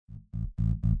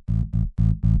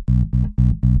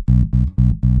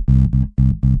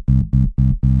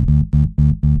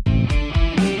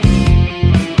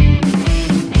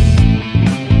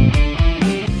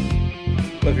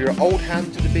Whether you're an old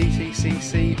hand to the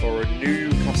BTCC or a new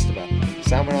customer,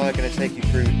 Sam and I are going to take you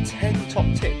through 10 top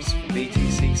tips for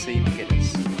BTCC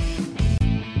beginners.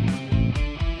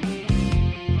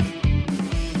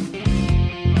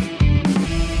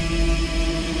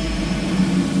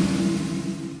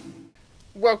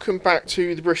 Welcome back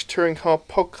to the British Touring Car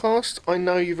Podcast. I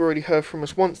know you've already heard from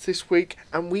us once this week,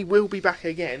 and we will be back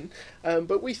again,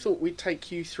 but we thought we'd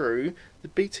take you through the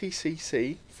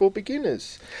BTCC for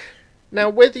beginners. Now,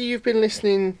 whether you've been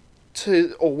listening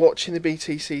to or watching the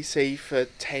BTCC for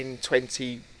 10,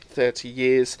 20, 30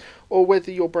 years, or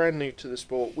whether you're brand new to the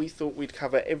sport, we thought we'd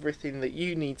cover everything that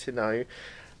you need to know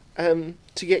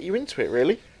to get you into it,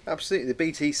 really. Absolutely,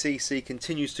 the BTCC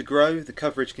continues to grow, the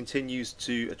coverage continues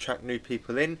to attract new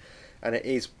people in, and it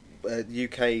is the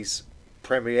UK's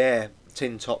premier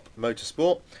tin-top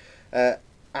motorsport.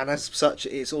 And as such,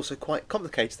 it's also quite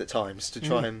complicated at times to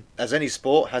try and, as any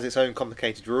sport has its own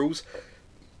complicated rules.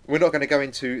 We're not going to go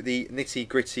into the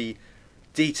nitty-gritty,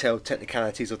 detailed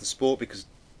technicalities of the sport because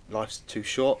life's too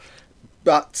short.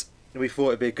 But we thought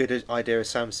it'd be a good idea, as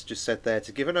Sam's just said there,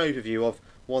 to give an overview of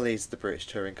what is the British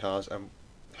Touring Cars, and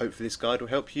hopefully this guide will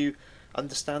help you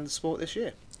understand the sport this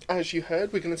year. As you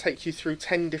heard, we're going to take you through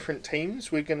 10 different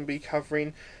teams. We're going to be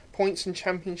covering points and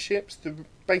championships, the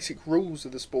basic rules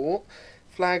of the sport,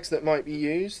 flags that might be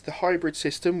used, the hybrid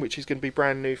system, which is going to be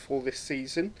brand new for this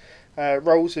season,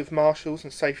 roles of marshals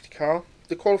and safety car,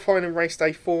 the qualifying and race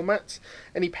day formats,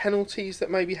 any penalties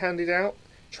that may be handed out,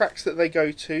 tracks that they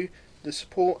go to, the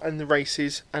support and the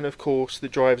races, and of course the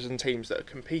drivers and teams that are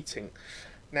competing.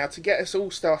 Now, to get us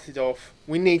all started off,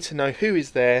 we need to know who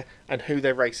is there and who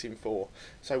they're racing for.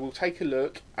 So we'll take a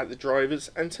look at the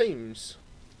drivers and teams.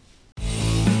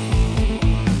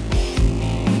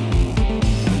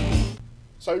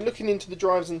 So looking into the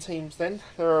drivers and teams then,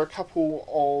 there are a couple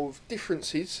of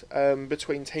differences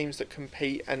between teams that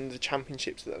compete and the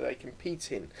championships that they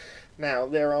compete in. Now,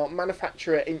 there are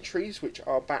manufacturer entries which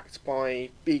are backed by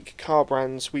big car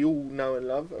brands we all know and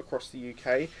love across the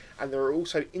UK, and there are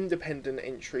also independent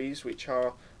entries which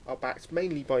are backed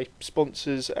mainly by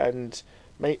sponsors and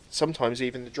sometimes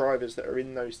even the drivers that are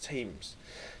in those teams.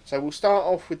 So we'll start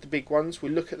off with the big ones.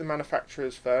 We'll look at the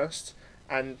manufacturers first,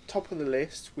 and top of the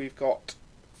list we've got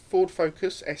Ford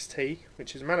Focus ST,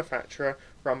 which is a manufacturer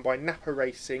run by Napa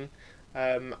Racing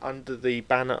under the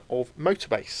banner of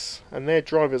Motorbase. And their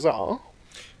drivers are?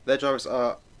 Their drivers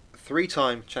are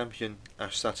three-time champion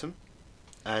Ash Sutton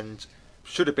and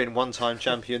should have been one-time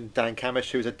champion Dan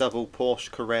Camish, who is a double Porsche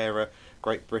Carrera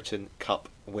Great Britain Cup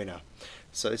winner.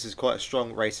 So this is quite a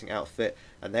strong racing outfit,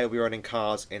 and they'll be running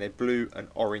cars in a blue and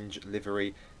orange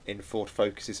livery in Ford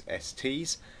Focus's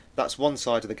STs. That's one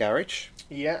side of the garage.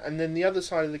 Yeah, and then the other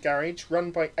side of the garage,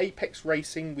 run by Apex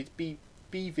Racing with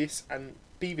Beavis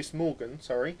Morgan.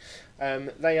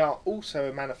 They are also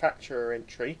a manufacturer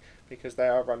entry because they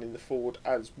are running the Ford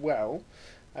as well.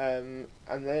 And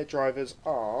their drivers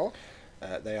are?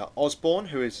 They are Osborne,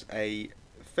 who is a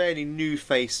fairly new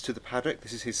face to the paddock.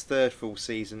 This is his third full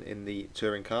season in the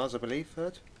touring cars, I believe.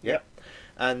 Third? Yep.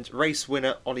 And race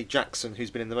winner Ollie Jackson,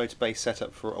 who's been in the Motorbase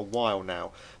setup for a while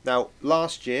now. Now,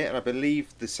 last year, and I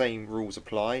believe the same rules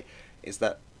apply, is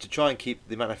that to try and keep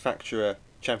the manufacturer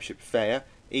championship fair,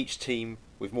 each team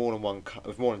with more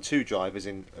than two drivers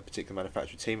in a particular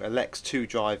manufacturer team elects two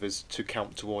drivers to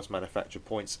count towards manufacturer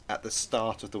points at the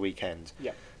start of the weekend.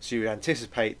 Yeah. So you would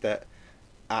anticipate that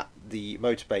at the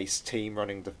Motorbase team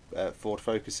running the Ford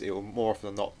Focus, it will more often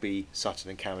than not be Sutton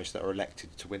and Camish that are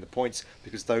elected to win the points,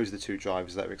 because those are the two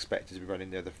drivers that are expected to be running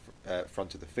near the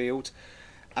front of the field.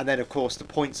 And then, of course, the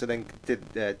points are then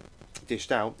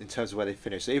dished out in terms of where they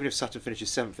finish. So even if Sutton finishes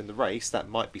 7th in the race, that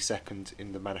might be second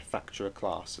in the manufacturer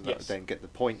class, and that would then get the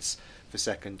points for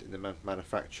second in the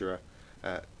manufacturer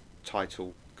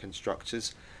title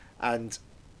constructors. And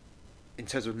in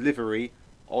terms of livery,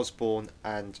 Osborne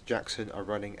and Jackson are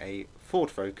running a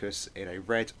Ford Focus in a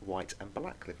red, white and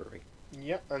black livery.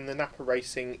 Yeah, and the Napa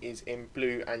Racing is in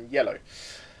blue and yellow.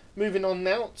 Moving on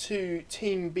now to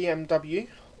Team BMW,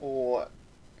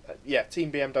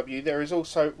 Team BMW. There is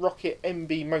also Rocket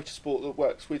MB Motorsport that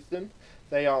works with them.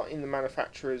 They are in the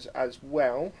manufacturers as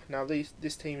well. Now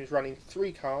this team is running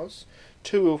 3 cars,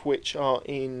 2 of which are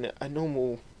in a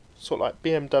normal sort of like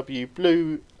BMW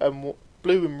blue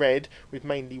and red with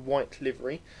mainly white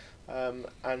livery, and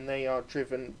they are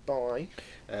driven by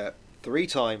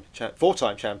four-time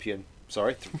champion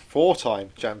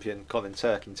Colin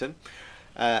Turkington,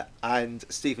 and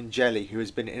Stephen Jelly, who has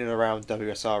been in and around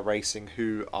WSR Racing,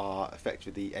 who are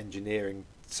effectively the engineering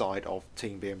side of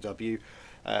Team BMW.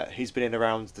 He's been in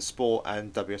around the sport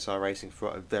and WSR Racing for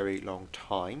a very long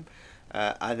time.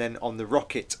 And then on the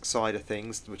Rocket side of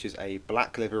things, which is a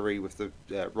black livery with the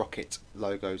Rocket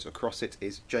logos across it,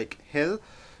 is Jake Hill,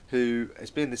 who has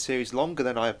been in the series longer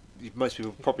than most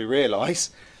people probably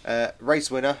realise. Race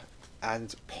winner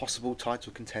and possible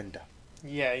title contender.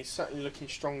 Yeah, he's certainly looking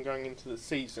strong going into the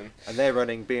season. And they're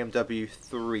running BMW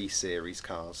 3 Series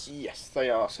cars. Yes, they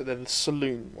are. So they're the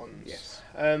saloon ones. Yes.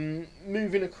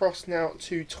 Moving across now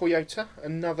to Toyota,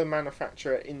 another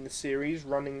manufacturer in the series,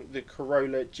 running the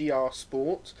Corolla GR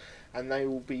Sport, and they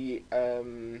will be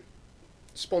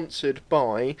sponsored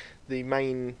by the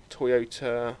main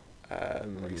Toyota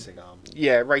Racing arm.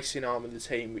 Yeah, racing arm of the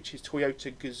team, which is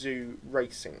Toyota Gazoo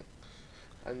Racing,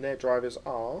 and their drivers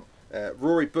are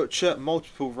Rory Butcher,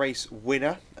 multiple race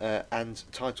winner and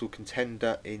title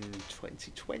contender in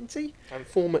 2020. and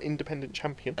former independent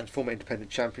champion. And former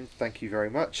independent champion, thank you very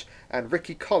much. And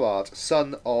Ricky Collard,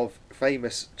 son of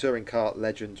famous touring car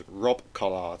legend Rob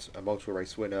Collard, a multiple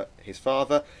race winner, his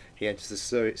father. He enters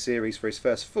the series for his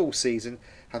first full season,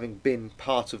 having been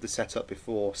part of the setup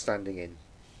before standing in.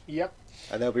 Yep.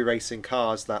 And they'll be racing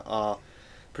cars that are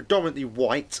predominantly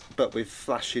white, but with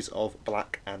flashes of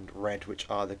black and red, which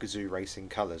are the Gazoo Racing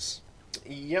colours.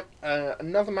 Yep.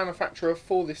 Another manufacturer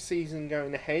for this season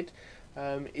going ahead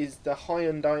is the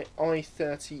Hyundai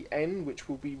i30N, which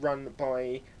will be run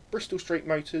by Bristol Street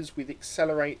Motors with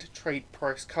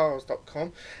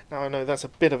AccelerateTradePriceCars.com. Now I know that's a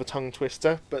bit of a tongue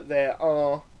twister, but there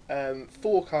are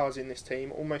 4 cars in this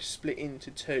team, almost split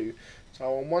into 2.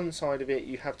 So on one side of it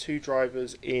you have 2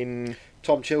 drivers in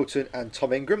Tom Chilton and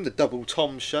Tom Ingram, the double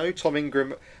Tom show. Tom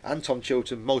Ingram and Tom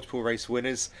Chilton, multiple race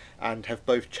winners, and have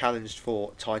both challenged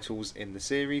for titles in the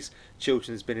series.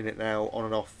 Chilton has been in it now on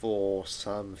and off for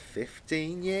some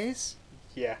 15 years.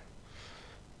 Yeah.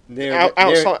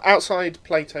 Outside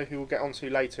Plato, who we'll get onto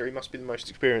later, he must be the most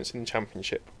experienced in the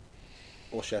championship.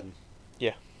 Or Shedden.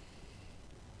 Yeah.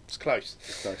 It's close.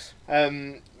 It's close.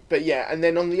 But yeah, and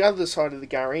then on the other side of the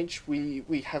garage,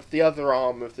 we have the other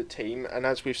arm of the team, and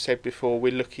as we've said before,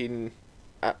 we're looking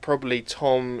at probably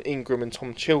Tom Ingram and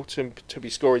Tom Chilton to be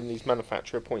scoring these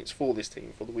manufacturer points for this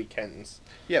team for the weekends.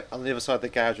 Yep, on the other side of the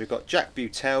garage we've got Jack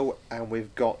Butel and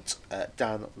we've got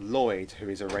Dan Lloyd, who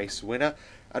is a race winner.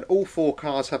 And all 4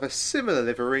 cars have a similar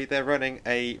livery. They're running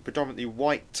a predominantly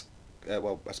white,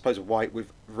 white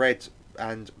with red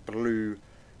and blue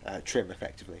trim,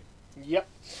 effectively. Yep.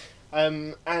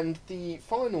 And the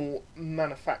final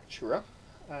manufacturer,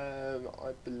 I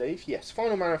believe,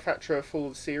 final manufacturer for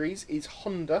the series is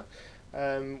Honda,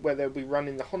 where they'll be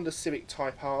running the Honda Civic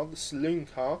Type R, the saloon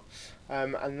car,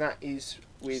 and that is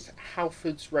with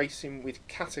Halfords Racing with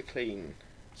Cataclean.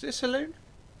 Is it a saloon?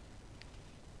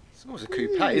 It's almost a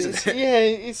coupe, isn't it? Yeah,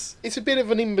 it's a bit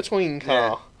of an in-between car.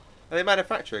 Yeah. Are they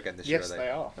manufacturer again this year? Yes, they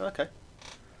are. Oh, okay.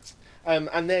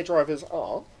 And their drivers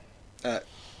are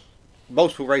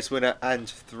multiple race winner and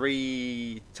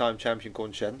 3-time champion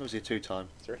Gordon Shedden. Was he a 2-time?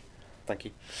 3. Thank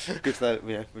you. Good to know,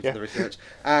 the research.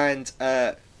 And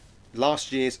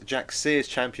last year's Jack Sears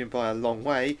champion by a long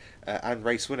way, and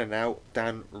race winner now,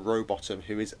 Dan Rowbottom,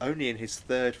 who is only in his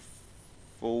 3rd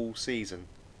full season.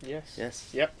 Yes. Yes.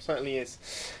 Yep, certainly is.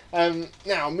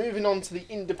 Now, moving on to the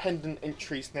independent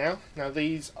entries now. Now,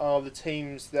 these are the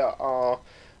teams that are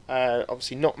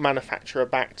obviously not manufacturer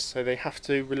backed, so they have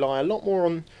to rely a lot more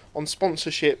on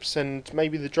sponsorships, and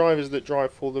maybe the drivers that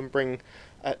drive for them bring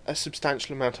a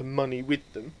substantial amount of money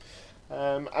with them.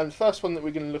 And the first one that we're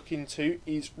going to look into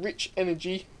is Rich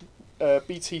Energy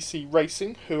BTC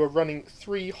Racing, who are running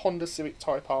 3 Honda Civic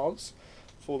Type Rs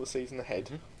for the season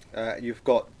ahead. You've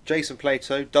got Jason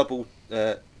Plato, double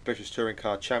British Touring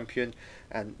Car champion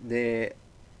and near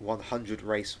 100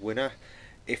 race winner.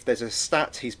 If there's a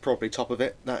stat, he's probably top of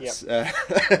it. That's fair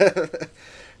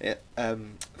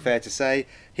to say.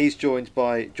 He's joined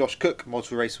by Josh Cook,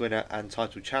 multiple race winner and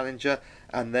title challenger,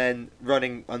 and then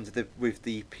running with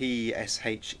the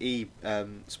PSHE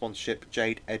sponsorship,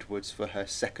 Jade Edwards for her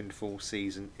 2nd full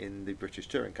season in the British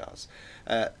Touring Cars.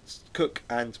 Cook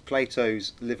and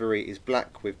Plato's livery is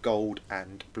black with gold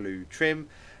and blue trim,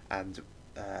 and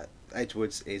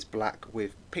Edwards is black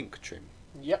with pink trim.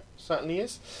 Yep, certainly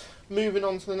is. Moving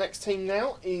on to the next team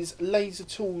now is Laser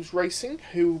Tools Racing,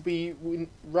 who will be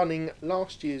running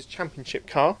last year's championship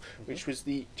car, which was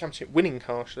the championship winning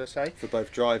car, should I say. For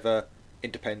both driver,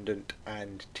 independent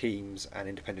and teams and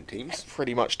independent teams.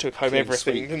 Pretty much took home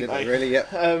everything, didn't they? Really,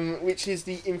 yeah. Which is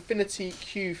the Infinity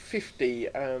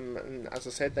Q50, and as I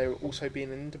said, they will also be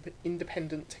an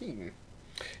independent team.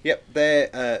 Yep,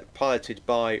 they're piloted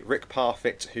by Rick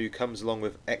Parfitt, who comes along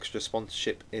with extra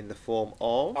sponsorship in the form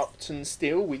of Upton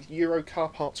Steel with Euro Car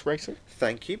Parts Racing.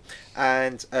 Thank you.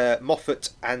 And Moffat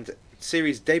and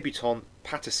series debutant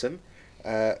Patterson.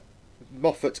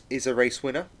 Moffat is a race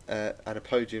winner and a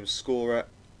podium scorer,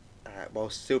 while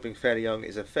still being fairly young,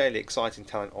 is a fairly exciting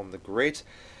talent on the grid.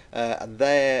 And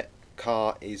their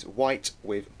car is white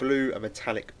with blue and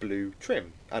metallic blue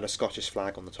trim and a Scottish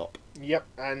flag on the top. Yep,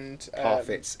 and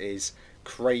Parfitt's is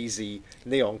crazy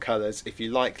neon colours. If you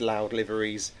like loud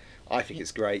liveries, I think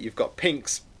it's great. You've got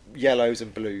pinks, yellows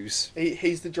and blues.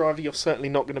 he's the driver you're certainly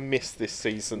not going to miss this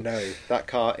season. No, that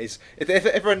car is... If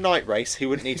ever a night race, he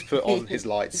wouldn't need to put on his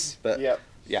lights. But Yep.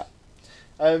 yeah.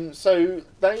 So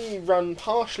they run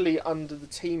partially under the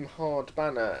Team Hard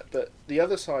banner, but the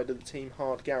other side of the Team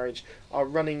Hard garage are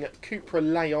running Cupra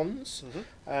Leons,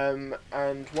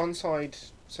 and one side,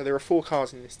 so there are 4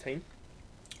 cars in this team.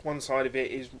 One side of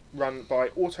it is run by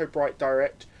Auto Bright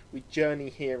Direct with Journey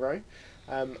Hero,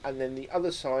 and then the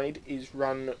other side is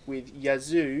run with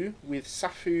Yazoo with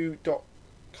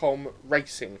Safu.com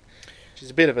Racing. Which is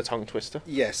a bit of a tongue twister.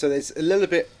 Yeah, so there's a little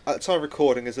bit, at the time of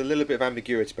recording, there's a little bit of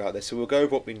ambiguity about this, so we'll go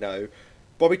over what we know.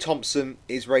 Bobby Thompson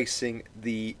is racing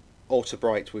the Auto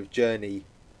Bright with Journey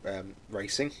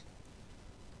Racing.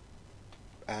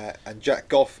 And Jack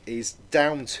Goff is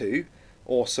down to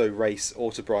also race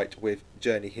Auto Bright with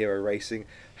Journey Hero Racing.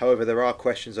 However, there are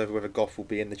questions over whether Goff will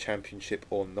be in the championship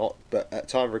or not, but at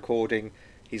time of recording,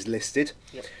 he's listed.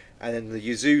 Yep. And then the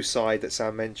Yazoo side that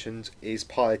Sam mentioned is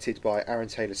piloted by Aaron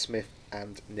Taylor-Smith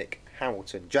and Nick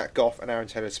Hamilton. Jack Goff and Aaron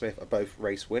Taylor-Smith are both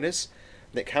race winners.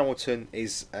 Nick Hamilton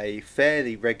is a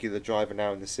fairly regular driver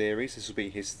now in the series. This will be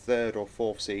his 3rd or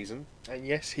 4th season. And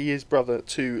yes, he is brother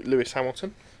to Lewis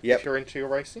Hamilton, if you're into your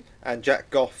racing. And Jack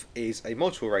Goff is a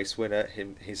multiple race winner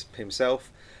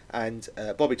himself. And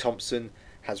Bobby Thompson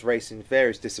has raced in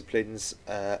various disciplines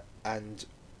and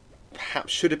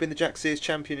perhaps should have been the Jack Sears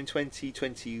champion in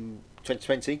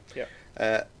 2020. Yeah.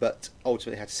 But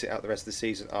ultimately had to sit out the rest of the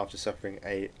season after suffering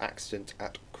an accident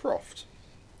at Croft.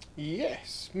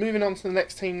 Yes. Moving on to the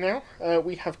next team now.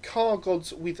 We have Car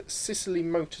Gods with Sicily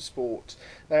Motorsport.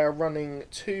 They are running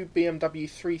 2 BMW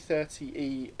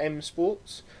 330e M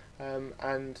Sports,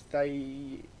 and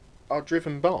they are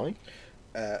driven by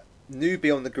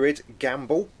Newbie on the grid,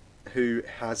 Gamble, who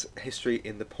has history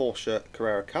in the Porsche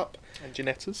Carrera Cup. And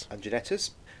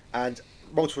Ginettas. And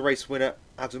multiple race winner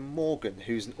Adam Morgan,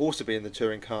 who's also been in the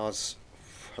touring cars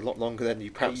a lot longer than you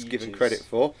perhaps given credit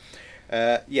for.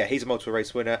 He's a multiple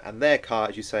race winner, and their car,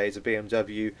 as you say, is a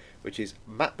BMW, which is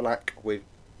matte black with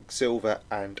silver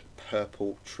and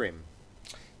purple trim.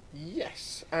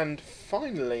 Yes, and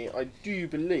finally, I do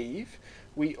believe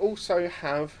we also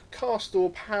have Carstore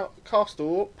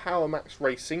Power Max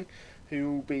Racing,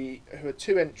 who are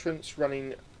 2 entrants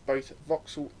running both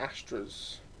Vauxhall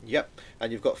Astras. Yep,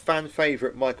 and you've got fan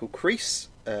favourite Michael Crease,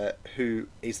 who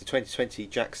is the 2020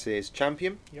 Jack Sears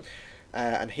champion. Yep.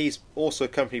 And he's also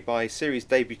accompanied by series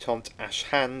debutant Ash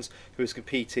Hand, who has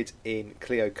competed in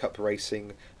Clio Cup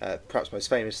racing, perhaps most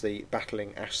famously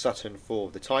battling Ash Sutton for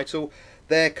the title.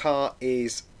 Their car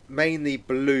is mainly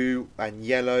blue and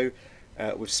yellow,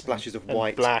 with splashes of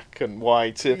white. Black and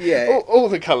white. Yeah. All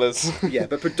the colours. Yeah,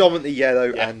 but predominantly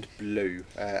yellow and blue,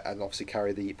 and obviously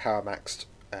carry the Power Maxed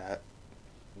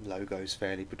logos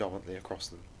fairly predominantly across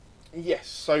them. Yes,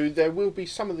 so there will be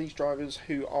some of these drivers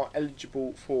who are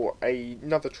eligible for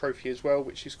another trophy as well,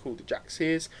 which is called the Jack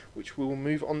Sears, which we will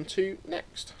move on to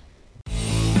next.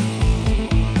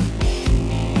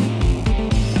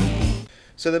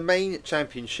 So the main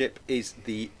championship is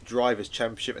the Drivers'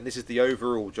 Championship, and this is the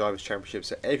overall Drivers' Championship.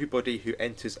 So everybody who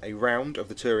enters a round of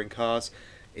the touring cars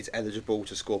is eligible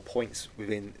to score points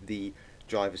within the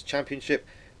Drivers' Championship.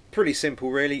 Pretty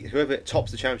simple, really. Whoever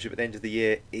tops the championship at the end of the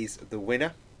year is the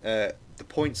winner. The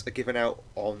points are given out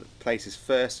on places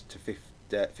 1st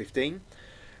to 15.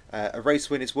 A race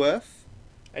win is worth?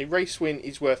 A race win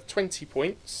is worth 20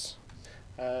 points.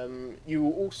 You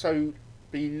will also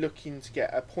be looking to get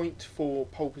a point for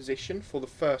pole position for the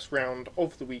first round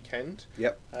of the weekend.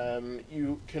 Yep.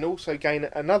 You can also gain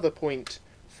another point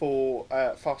for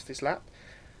fastest lap,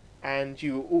 and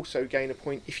you will also gain a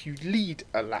point if you lead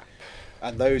a lap.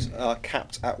 And those are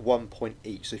capped at 1 point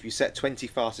each. So if you set 20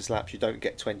 fastest laps, you don't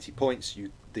get 20 points.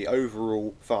 The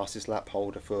overall fastest lap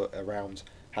holder for a round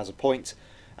has a point.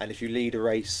 And if you lead the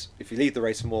race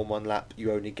for more than 1 lap,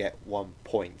 you only get 1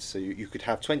 point. So you could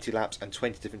have 20 laps and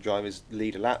 20 different drivers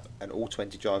lead a lap, and all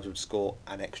 20 drivers would score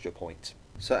an extra point.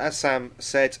 So as Sam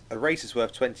said, a race is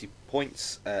worth 20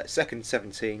 points. Second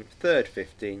 17, third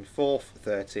 15, fourth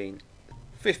 13,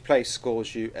 Fifth place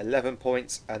scores you 11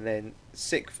 points, and then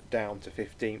 6th down to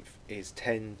 15th is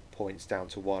 10 points down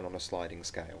to 1 on a sliding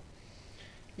scale.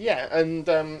 Yeah, and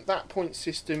that point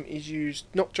system is used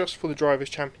not just for the Drivers'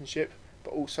 Championship,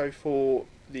 but also for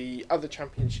the other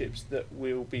championships that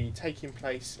will be taking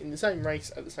place in the same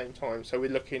race at the same time. So we're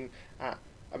looking at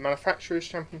a Manufacturers'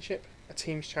 Championship, a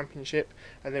Teams' Championship,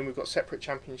 and then we've got separate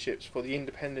championships for the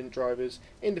independent drivers,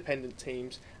 independent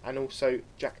teams, and also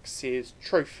Jack Sears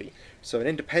Trophy. So an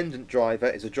independent driver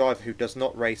is a driver who does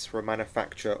not race for a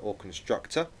manufacturer or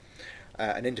constructor.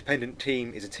 An independent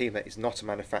team is a team that is not a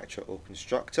manufacturer or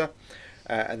constructor.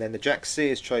 And then the Jack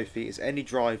Sears Trophy is any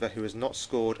driver who has not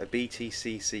scored a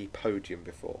BTCC podium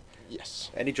before. Yes.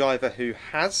 Any driver who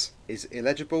has is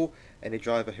eligible. Any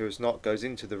driver who has not goes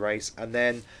into the race, and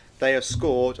then they are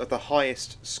scored of the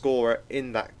highest scorer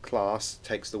in that class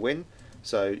takes the win.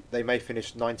 So they may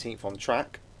finish 19th on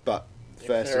track, but If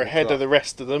first they're ahead of the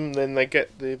rest of them, then they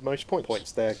get the most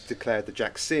points. They're declared the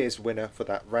Jack Sears winner for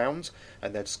that round,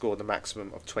 and they'd scored the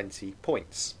maximum of 20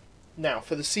 points. Now,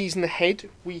 for the season ahead,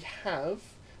 we have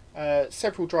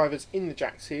several drivers in the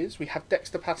Jack Sears. We have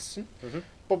Dexter Patterson,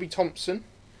 Bobby Thompson,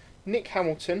 Nick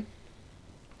Hamilton,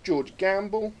 George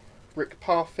Gamble, Rick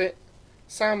Parfitt,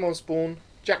 Sam Osborne,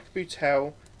 Jack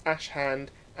Boutell, Ash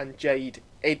Hand, and Jade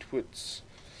Edwards.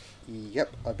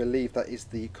 Yep, I believe that is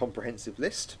the comprehensive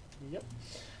list. Yep.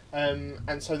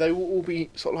 And so they will all be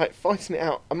sort of like fighting it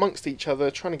out amongst each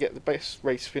other, trying to get the best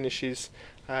race finishes.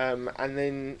 And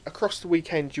then across the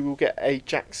weekend, you will get a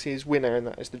Jack Sears winner, and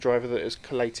that is the driver that has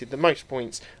collated the most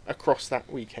points across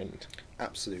that weekend.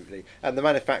 Absolutely. And the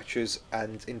manufacturers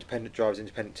and independent drivers,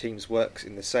 independent teams works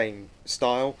in the same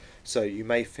style. So you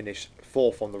may finish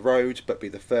 4th on the road, but be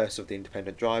the first of the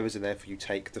independent drivers, and therefore you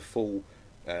take the full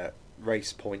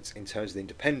race points in terms of the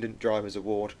independent drivers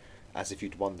award, as if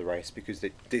you'd won the race, because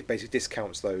it basically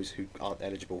discounts those who aren't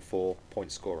eligible for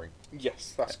point scoring.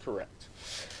 Yes, that's correct.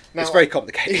 Now, it's very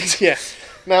complicated. Yeah.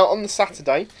 Now, on the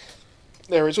Saturday,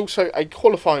 there is also a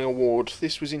qualifying award.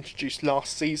 This was introduced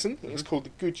last season. It's called the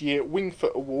Goodyear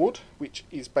Wingfoot Award, which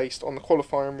is based on the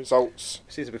qualifying results.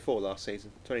 Season before last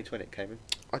season, 2020 it came in.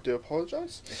 I do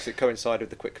apologise. Because it coincided with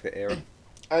the quick fit era.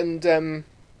 And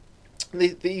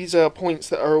these are points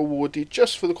that are awarded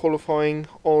just for the qualifying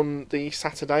on the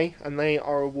Saturday, and they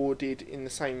are awarded in the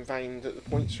same vein that the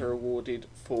points are awarded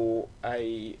for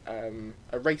a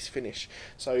race finish.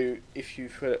 So if you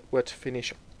were to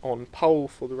finish on pole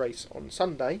for the race on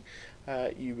Sunday,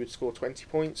 you would score 20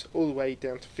 points, all the way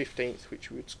down to 15th, which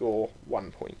you would score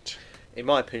 1 point. In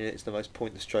my opinion, it's the most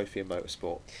pointless trophy in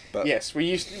motorsport. But yes, we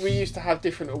used to have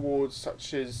different awards,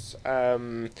 such as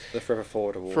the Forever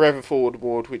Forward Award. Forever Forward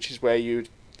Award, which is where you'd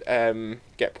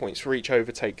get points for each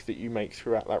overtake that you make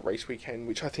throughout that race weekend,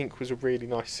 which I think was a really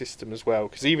nice system as well.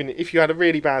 Because even if you had a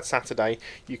really bad Saturday,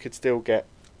 you could still get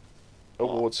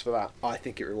awards for that. I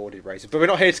think it rewarded races, but we're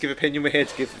not here to give opinion. We're here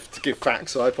to give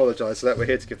facts. So I apologise for that. We're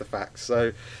here to give the facts.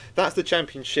 So that's the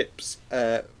championships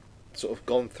sort of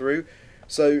gone through.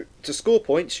 So to score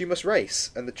points, you must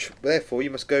race, and therefore you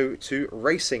must go to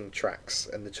racing tracks.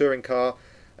 And the touring car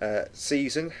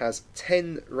season has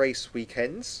 10 race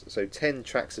weekends, so 10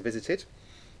 tracks are visited.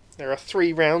 There are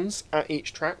 3 rounds at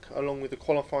each track, along with a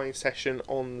qualifying session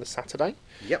on the Saturday.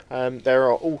 Yep. There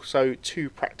are also 2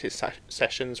 practice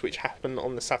sessions which happen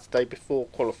on the Saturday before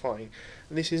qualifying.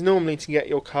 And this is normally to get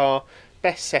your car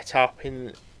best set up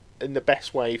in the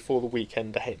best way for the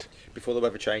weekend ahead. Before the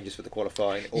weather changes for the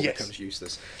qualifying, it all Yes. becomes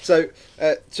useless. So,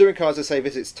 touring cars, as I say,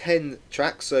 visits 10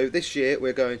 tracks. So this year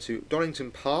we're going to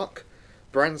Donington Park,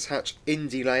 Brands Hatch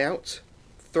Indy Layout,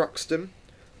 Thruxton,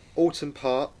 Alton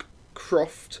Park,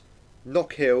 Croft,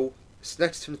 Knockhill,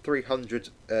 Snetterton 300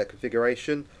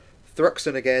 configuration,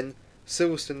 Thruxton again,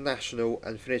 Silverstone National,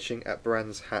 and finishing at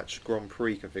Brands Hatch Grand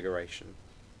Prix configuration.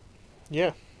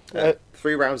 Yeah.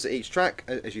 3 rounds at each track,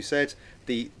 as you said.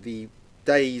 The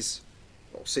days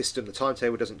or system, the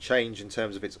timetable doesn't change in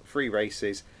terms of its 3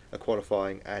 races, a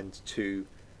qualifying, and 2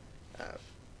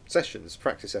 sessions,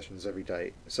 practice sessions every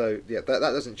day. So yeah, that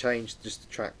doesn't change, just the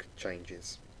track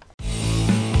changes.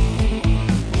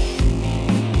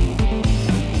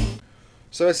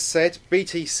 So as I said,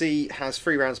 BTC has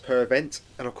 3 rounds per event,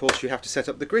 and of course you have to set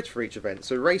up the grid for each event.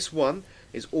 So race 1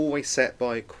 is always set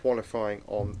by qualifying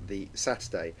on the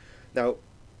Saturday. Now,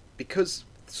 because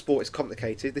the sport is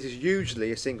complicated, this is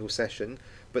usually a single session,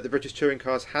 but the British Touring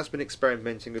Cars has been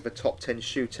experimenting with a top 10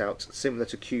 shootout similar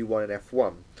to Q1 and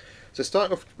F1. So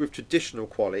starting off with traditional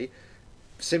quali,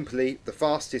 simply the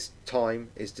fastest time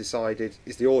is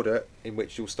the order in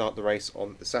which you'll start the race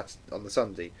on the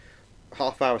Sunday.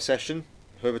 Half-hour session,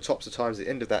 whoever tops the times at the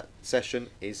end of that session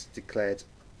is declared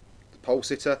the pole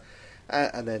sitter,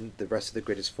 and then the rest of the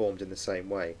grid is formed in the same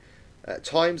way.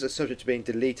 Times are subject to being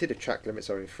deleted if track limits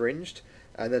are infringed,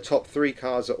 and the top 3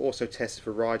 cars are also tested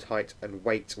for ride height and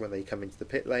weight when they come into the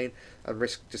pit lane, and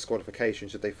risk disqualification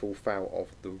should they fall foul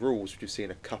of the rules, which we've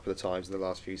seen a couple of times in the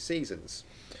last few seasons.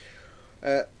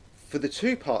 For the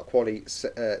 2-part quali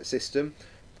system,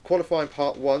 qualifying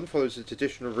part 1 follows the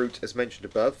traditional route as mentioned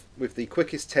above, with the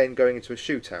quickest 10 going into a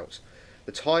shootout.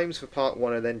 The times for part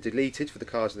 1 are then deleted for the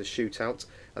cars in the shootout,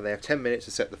 and they have 10 minutes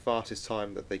to set the fastest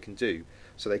time that they can do.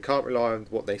 So they can't rely on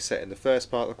what they set in the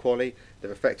first part of the quali. They've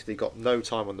effectively got no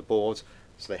time on the board,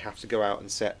 so they have to go out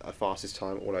and set a fastest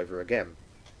time all over again.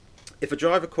 If a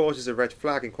driver causes a red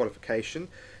flag in qualification,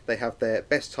 they have their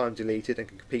best time deleted and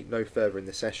can compete no further in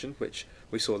the session, which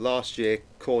we saw last year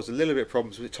caused a little bit of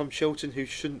problems with Tom Chilton,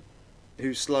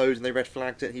 who slowed and they red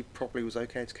flagged it. He probably was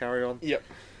okay to carry on. Yep.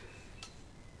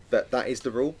 But that is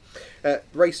the rule.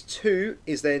 Race 2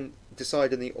 is then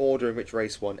decided in the order in which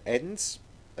race 1 ends,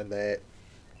 and they're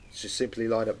just simply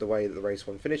line up the way that the race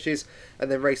 1 finishes.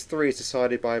 And then race 3 is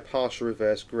decided by a partial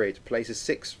reverse grid. Places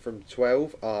 6 from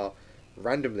 12 are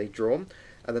randomly drawn,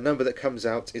 and the number that comes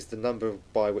out is the number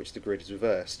by which the grid is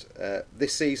reversed.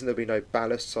 This season there'll be no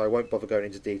ballast, so I won't bother going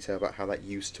into detail about how that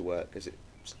used to work, because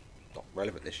it's not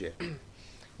relevant this year.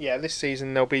 Yeah, this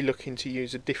season they'll be looking to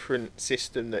use a different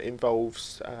system that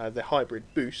involves the hybrid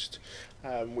boost,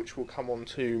 which we'll come on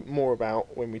to more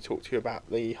about when we talk to you about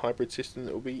the hybrid system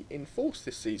that will be in force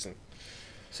this season.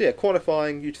 So yeah,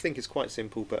 qualifying you'd think is quite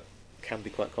simple, but can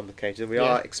be quite complicated. And we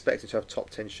are expecting to have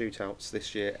top 10 shootouts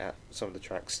this year at some of the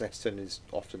tracks. Snetterton is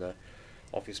often a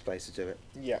obvious place to do it.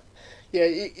 Yeah,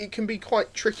 it can be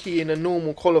quite tricky in a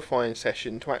normal qualifying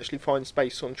session to actually find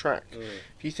space on track.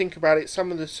 If you think about it,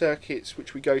 some of the circuits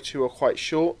which we go to are quite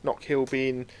short, Knock Hill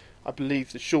being, I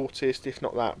believe, the shortest, if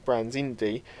not that, Brands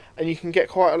Indy, and you can get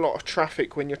quite a lot of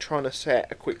traffic when you're trying to set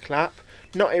a quick lap.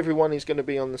 Not everyone is going to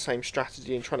be on the same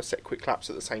strategy and trying to set quick laps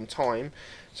at the same time,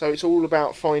 so it's all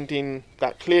about finding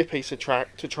that clear piece of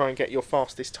track to try and get your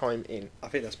fastest time in. I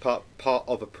think that's part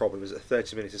of a problem, is that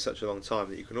 30 minutes is such a long time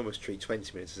that you can almost treat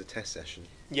 20 minutes as a test session.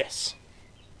 Yes.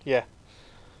 Yeah.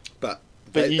 But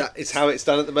that is how it's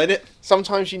done at the minute.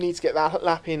 Sometimes you need to get that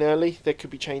lap in early. There could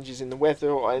be changes in the weather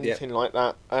or anything like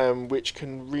that, which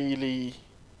can really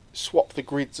swap the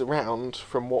grids around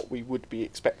from what we would be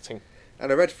expecting.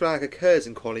 And a red flag occurs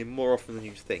in quali more often than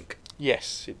you think.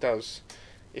 Yes, it does.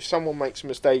 If someone makes a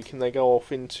mistake and they go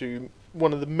off into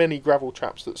one of the many gravel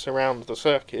traps that surround the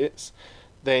circuits,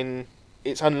 then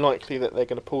it's unlikely that they're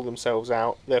going to pull themselves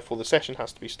out. Therefore, the session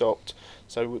has to be stopped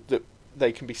so that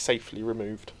they can be safely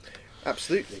removed.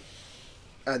 Absolutely.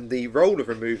 And the role of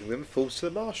removing them falls to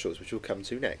the marshals, which we'll come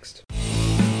to next.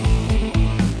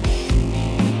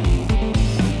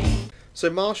 So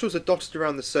marshals are dotted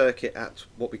around the circuit at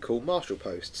what we call marshal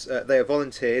posts. They are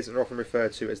volunteers and are often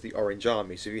referred to as the Orange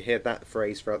Army. So if you hear that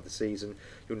phrase throughout the season,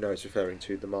 you'll know it's referring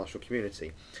to the marshal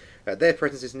community. Their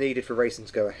presence is needed for racing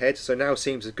to go ahead, so now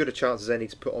seems as good a chance as any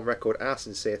to put on record our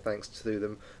sincere thanks to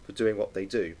them for doing what they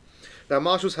do. Now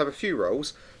marshals have a few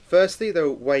roles. Firstly,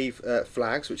 they'll wave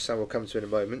flags, which Sam will come to in a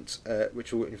moment,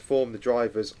 which will inform the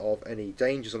drivers of any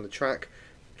dangers on the track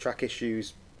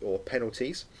issues or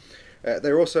penalties.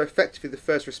 They're also effectively the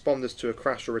first responders to a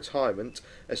crash or retirement,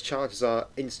 as chances are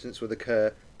incidents will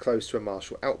occur close to a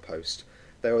marshal outpost.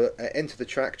 They will enter the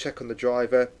track, check on the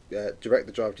driver, direct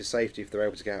the driver to safety if they're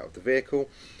able to get out of the vehicle,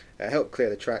 help clear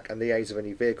the track and liaise with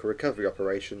any vehicle recovery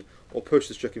operation, or push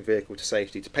the stricken vehicle to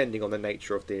safety depending on the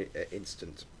nature of the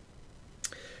incident.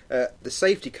 The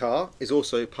safety car is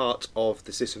also part of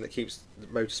the system that keeps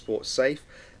motorsport safe,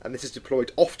 and this is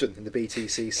deployed often in the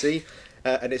BTCC,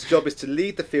 and its job is to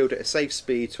lead the field at a safe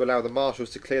speed to allow the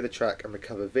marshals to clear the track and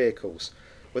recover vehicles.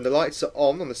 When the lights are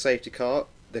on the safety car,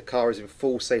 the car is in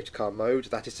full safety car mode.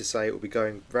 That is to say, it will be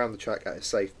going around the track at a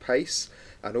safe pace,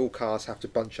 and all cars have to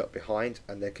bunch up behind,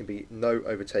 and there can be no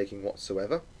overtaking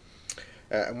whatsoever.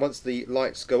 And once the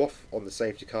lights go off on the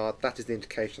safety car, that is the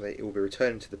indication that it will be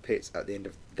returning to the pits at the end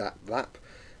of that lap,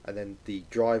 and then the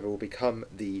driver will become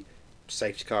the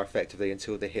safety car effectively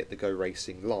until they hit the Go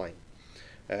Racing line.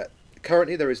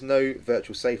 Currently there is no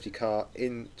virtual safety car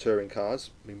in touring cars.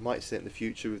 We might see it in the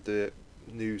future with the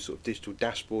new sort of digital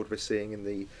dashboard we're seeing in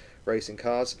the racing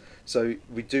cars. So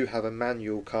we do have a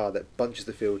manual car that bunches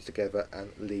the fields together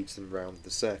and leads them around the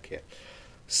circuit.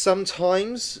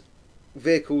 Sometimes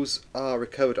vehicles are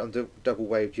recovered under double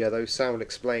waved yellow. Sam will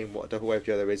explain what a double waved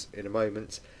yellow is in a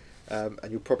moment, and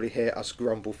you'll probably hear us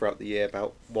grumble throughout the year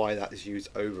about why that is used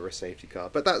over a safety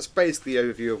car. But that's basically the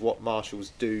overview of what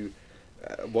marshals do,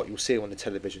 what you'll see on the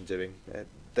television doing.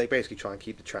 They basically try and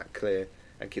keep the track clear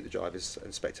and keep the drivers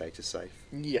and spectators safe.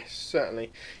 Yes,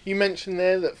 certainly. You mentioned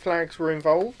there that flags were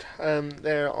involved.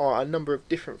 There are a number of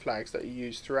different flags that are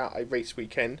used throughout a race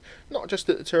weekend, not just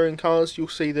at the touring cars. You'll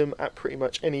see them at pretty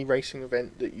much any racing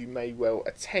event that you may well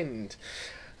attend.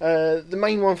 The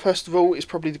main one, first of all, is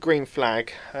probably the green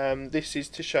flag. This is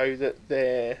to show that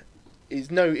there is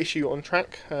no issue on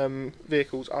track.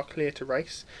 Vehicles are clear to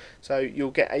race. So you'll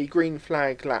get a green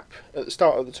flag lap at the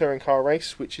start of the touring car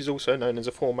race, which is also known as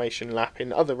a formation lap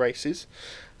in other races,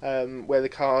 where the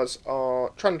cars are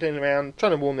trundling around,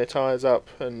 trying to warm their tyres up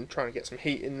and trying to get some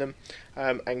heat in them.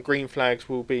 And green flags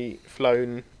will be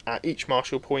flown at each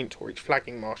marshal point, or each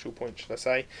flagging marshal point, should I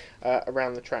say,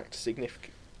 around the track to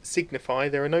signify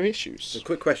there are no issues. So,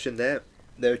 quick question there.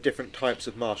 There are different types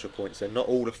of marshal points. They're not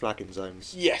all the flagging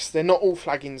zones. Yes, they're not all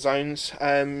flagging zones.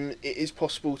 It is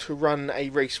possible to run a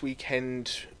race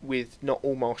weekend with not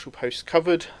all marshal posts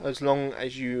covered, as long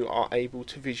as you are able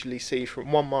to visually see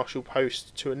from one marshal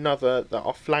post to another that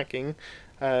are flagging.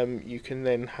 You can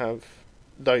then have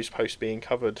those posts being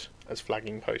covered as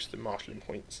flagging posts and marshalling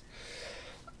points.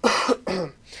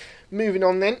 Moving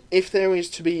on then, if there is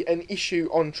to be an issue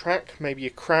on track, maybe a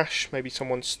crash, maybe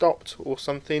someone stopped or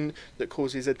something that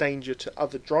causes a danger to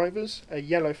other drivers, a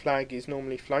yellow flag is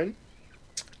normally flown.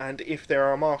 And if there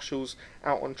are marshals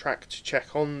out on track to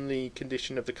check on the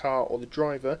condition of the car or the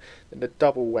driver, then a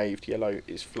double waved yellow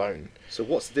is flown. So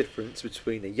what's the difference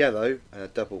between a yellow and a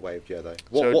double waved yellow?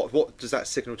 What does that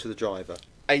signal to the driver?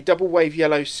 A double wave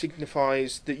yellow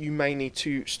signifies that you may need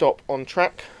to stop on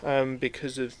track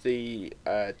because of the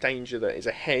danger that is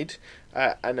ahead,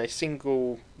 and a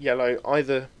single yellow,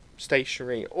 either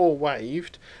stationary or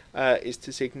waved, is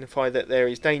to signify that there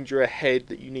is danger ahead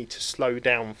that you need to slow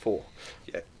down for.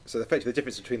 Yeah. So effectively the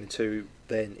difference between the two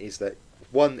then is that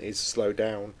one is slow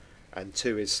down and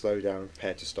two is slow down and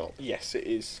prepare to stop. Yes, it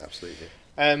is. Absolutely.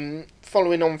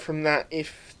 Following on from that,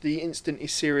 if the incident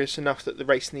is serious enough that the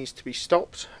race needs to be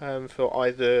stopped for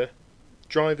either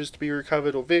drivers to be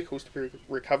recovered or vehicles to be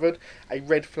recovered, a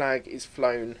red flag is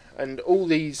flown. And all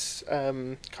these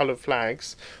coloured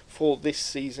flags for this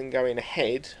season going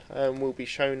ahead will be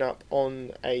shown up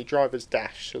on a driver's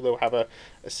dash. So they'll have a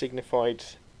signified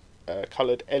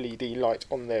coloured LED light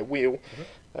on their wheel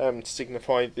to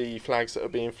signify the flags that are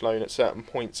being flown at certain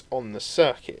points on the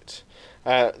circuit.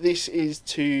 This is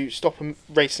to stop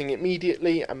racing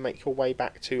immediately and make your way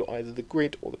back to either the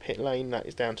grid or the pit lane. That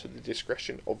is down to the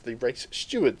discretion of the race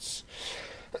stewards.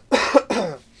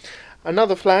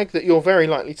 Another flag that you're very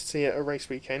likely to see at a race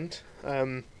weekend,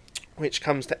 which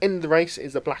comes to end the race,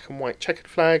 is a black and white checkered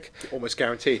flag. Almost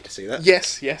guaranteed to see that.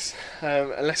 Yes.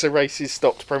 Unless a race is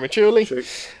stopped prematurely. True.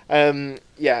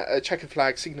 A checkered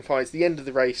flag signifies the end of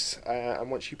the race, and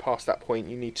once you pass that point,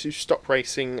 you need to stop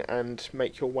racing and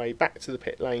make your way back to the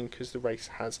pit lane because the race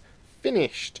has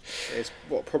finished. There's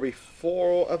probably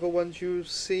 4 other ones you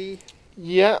see?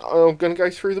 Yeah, I'm going to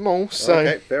go through them all. So,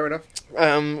 okay, fair enough.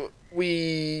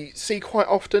 We see quite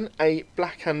often a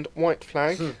black and white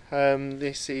flag.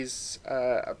 This is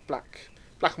a black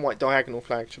and white diagonal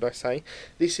flag, should I say.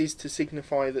 This is to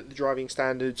signify that the driving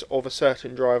standards of a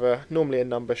certain driver, normally a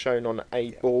number shown on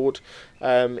a board,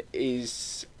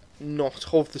 is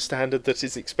not of the standard that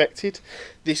is expected.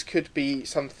 This could be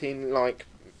something like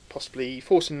possibly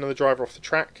forcing another driver off the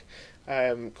track,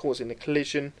 causing a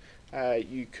collision.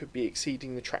 You could be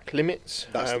exceeding the track limits.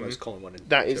 That's the most common one.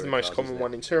 That is the most common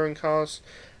one in touring cars.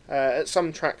 At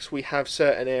some tracks we have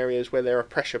certain areas where there are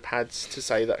pressure pads to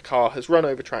say that a car has run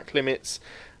over track limits.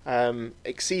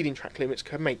 Exceeding track limits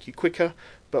can make you quicker,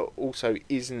 but also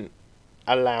isn't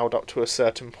allowed up to a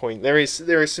certain point. There is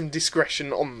some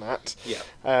discretion on that. Yeah.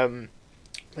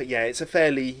 But yeah, it's a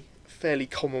fairly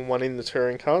common one in the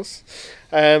touring cars.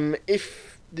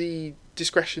 If the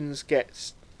discretions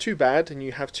get too bad and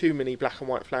you have too many black and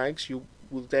white flags, you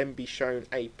will then be shown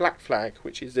a black flag,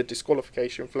 which is the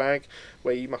disqualification flag,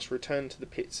 where you must return to the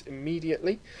pits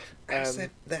immediately.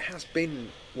 There has been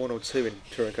 1 or 2 in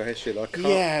touring car history.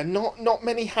 Not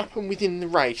many happen within the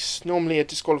race. Normally a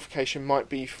disqualification might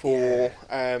be for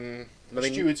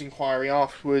steward's inquiry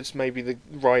afterwards. Maybe the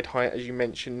ride height, as you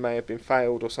mentioned, may have been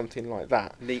failed or something like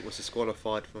that. Neat was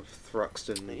disqualified from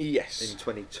Thruxton in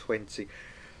 2020.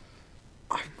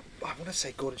 I want to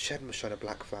say Gordon Shedden was shown a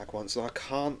black flag once, and I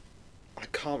can't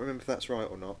remember if that's right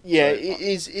or not. Yeah, so, it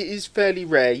is fairly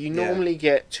rare. You normally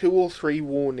get 2 or 3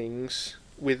 warnings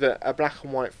with a black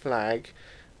and white flag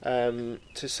to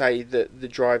say that the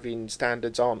driving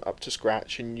standards aren't up to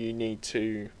scratch and you need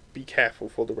to be careful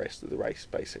for the rest of the race,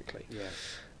 basically.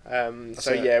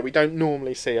 Yeah. We don't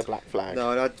normally see a black flag. No,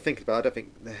 I don't think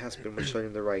there has been one shown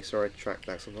in the race or a track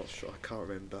flag, so I'm not sure. I can't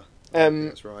remember.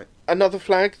 That's right. Another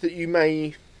flag that you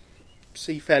may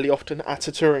see fairly often at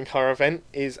a touring car event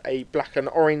is a black and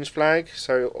orange flag,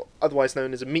 so otherwise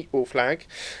known as a meatball flag,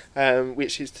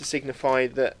 which is to signify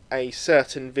that a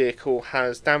certain vehicle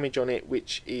has damage on it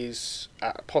which is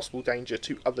at possible danger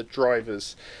to other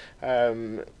drivers.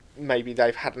 Maybe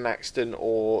they've had an accident,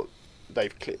 or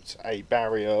they've clipped a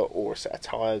barrier or a set of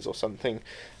tyres or something,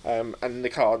 and the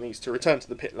car needs to return to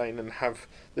the pit lane and have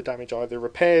the damage either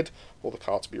repaired or the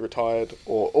car to be retired,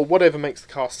 or whatever makes the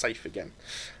car safe again.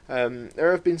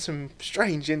 There have been some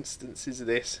strange instances of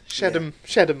this.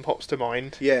 Shedham pops to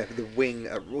mind. Yeah, the wing,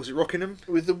 was it Rockingham?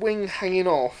 With the wing hanging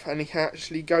off, and he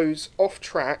actually goes off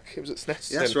track. It was at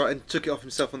Snetterton. Yeah, that's right, and took it off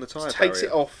himself on the tyre barrier. Takes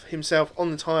it off himself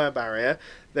on the tyre barrier.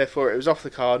 Therefore, it was off the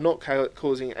car, not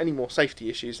causing any more safety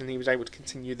issues, and he was able to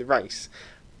continue the race.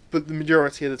 But the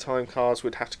majority of the time, cars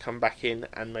would have to come back in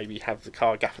and maybe have the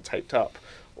car gaffer taped up,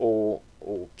 or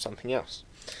something else.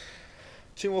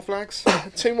 Two more flags.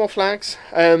 Two more flags.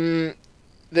 There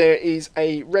is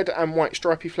a red and white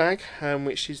stripy flag,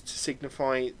 which is to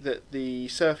signify that the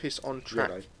surface on track...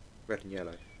 Yellow. Red and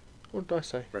yellow. What did I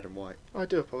say? Red and white. I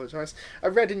do apologise. A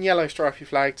red and yellow stripy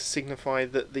flag to signify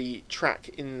that the track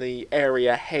in the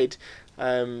area ahead,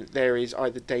 there is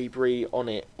either debris on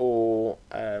it or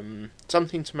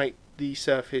something to make the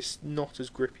surface not as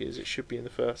grippy as it should be in the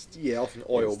first. Yeah, often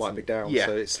oil might be down,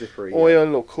 so it's slippery.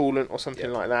 Oil or coolant or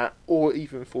something like that, or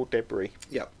even for debris.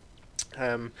 Yeah.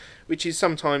 Which is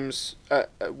sometimes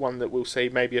one that we'll see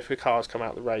maybe if a car's come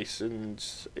out the race and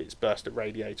it's burst a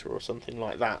radiator or something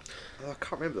like that. I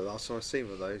can't remember the last time I've seen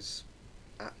one of those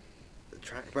at the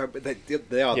track. But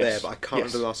they are Yes. there, but I can't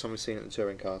remember the last time we've seen it in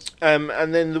touring cars.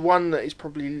 And then the one that is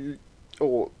probably,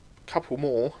 or a couple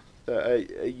more, that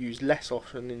are used less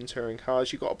often in touring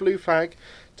cars, you've got a blue flag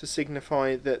to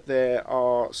signify that there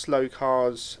are slow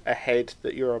cars ahead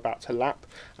that you're about to lap,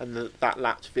 and that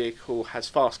lapped vehicle has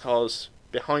fast cars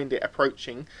behind it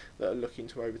approaching that are looking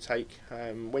to overtake.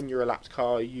 When you're a lapped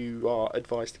car, you are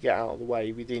advised to get out of the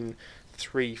way within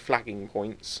 3 flagging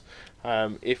points.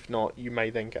 If not, you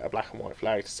may then get a black and white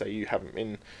flag to say you haven't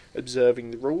been observing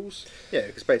the rules. Yeah,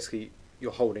 because basically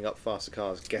you're holding up faster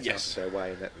cars, get out Yes. of their way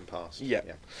and let them pass. Yeah.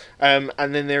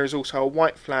 And then there is also a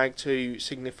white flag to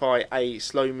signify a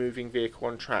slow-moving vehicle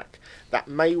on track. That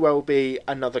may well be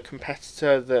another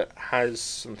competitor that has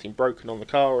something broken on the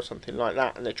car or something like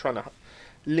that, and they're trying to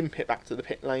limp it back to the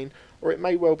pit lane. Or it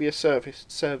may well be a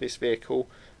service vehicle.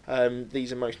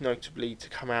 These are most notably to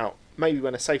come out maybe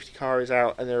when a safety car is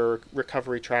out and there are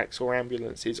recovery tracks or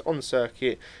ambulances on the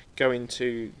circuit going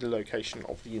to the location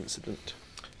of the incident.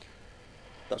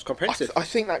 That's comprehensive. I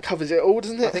think that covers it all,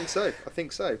 doesn't it? I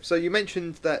think so. So you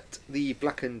mentioned that the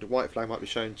black and white flag might be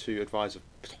shown to advise of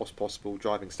possible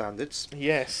driving standards.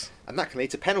 Yes. And that can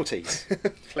lead to penalties.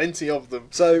 Plenty of them.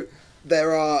 So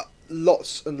there are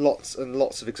lots and lots and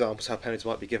lots of examples how penalties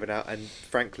might be given out, and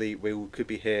frankly we could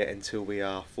be here until we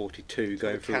are 42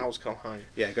 going through cows come home.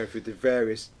 Yeah, going through the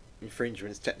various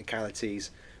infringements,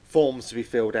 technicalities, forms to be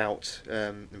filled out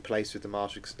in place with the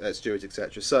marshal, stewards,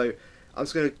 etc. So I'm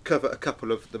just going to cover a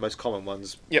couple of the most common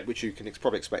ones, which you can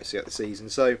probably expect to see at the season.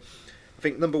 So I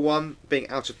think number one, being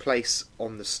out of place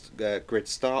on the grid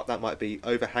start. That might be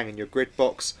overhanging your grid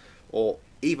box, or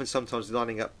even sometimes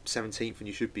lining up 17th and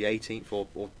you should be 18th,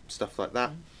 or stuff like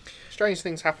that. Strange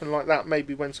things happen like that,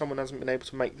 maybe when someone hasn't been able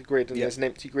to make the grid and there's an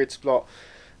empty grid slot,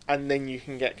 and then you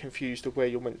can get confused of where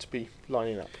you're meant to be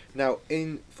lining up. Now,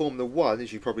 in Formula 1,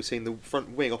 as you've probably seen, the front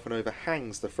wing often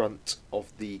overhangs the front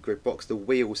of the grid box. The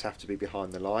wheels have to be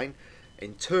behind the line.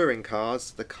 In touring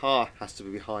cars, the car has to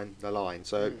be behind the line.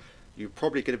 So you're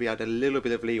probably going to be added a little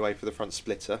bit of leeway for the front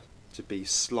splitter to be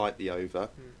slightly over.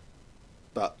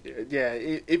 But yeah,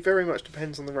 it very much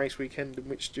depends on the race weekend and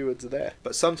which stewards are there.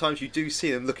 But sometimes you do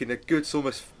see them looking a good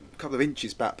almost a couple of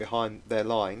inches back behind their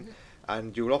line.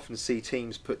 And you'll often see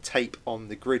teams put tape on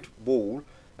the grid wall,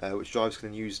 which drivers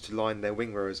can use to line their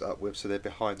wing mirrors up with, so they're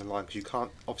behind the line, because you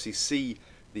can't obviously see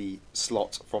the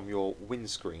slot from your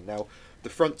windscreen. Now, the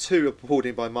front two are pulled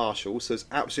in by marshals, so there's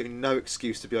absolutely no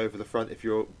excuse to be over the front if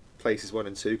your places 1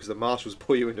 and 2, because the marshals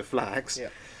pull you into flags.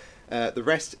 Yeah. The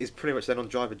rest is pretty much then on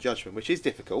driver judgment, which is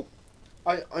difficult.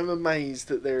 I'm amazed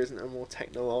that there isn't a more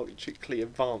technologically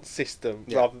advanced system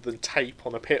rather than tape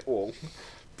on a pit wall.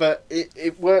 But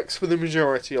it works for the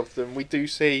majority of them. We do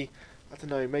see, I don't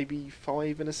know, maybe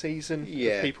 5 in a season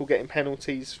of people getting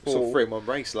penalties for... Saw 3 in 1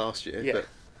 race last year.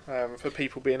 But for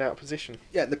people being out of position.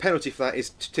 Yeah, the penalty for that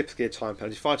is typically a time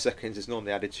penalty. 5 seconds is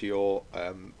normally added to your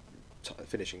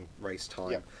finishing race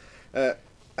time.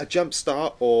 A jump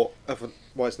start, or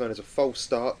otherwise known as a false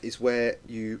start, is where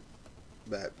you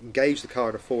engage the car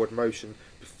in a forward motion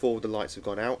before the lights have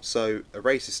gone out. So a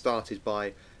race is started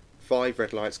by 5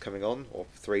 red lights coming on, or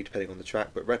 3 depending on the track,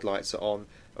 but red lights are on,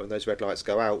 and when those red lights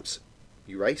go out,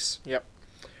 you race. Yep.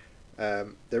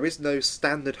 There is no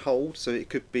standard hold, so it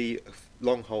could be a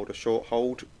long hold or short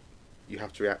hold. You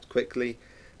have to react quickly,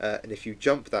 and if you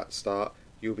jump that start,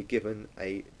 you'll be given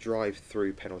a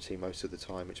drive-through penalty most of the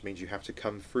time, which means you have to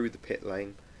come through the pit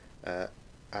lane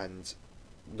and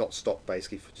not stop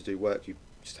basically to do work. You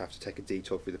just have to take a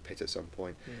detour through the pit at some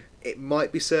point. It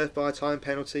might be served by a time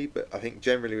penalty, but I think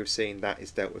generally we've seen that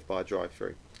is dealt with by a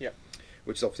drive-through. Yep.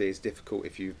 Which obviously is difficult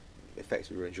if you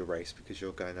effectively ruined your race, because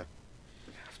you're going to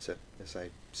have to, let's say,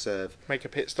 serve. Make a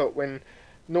pit stop when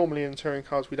normally in touring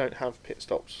cars we don't have pit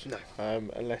stops. No.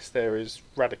 Unless there is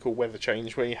radical weather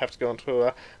change where you have to go onto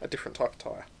a different type of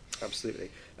tyre. Absolutely.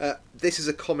 This is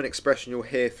a common expression you'll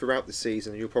hear throughout the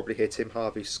season. You'll probably hear Tim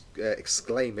Harvey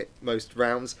exclaim it most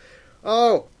rounds.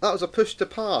 Oh, that was a push to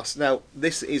pass. Now,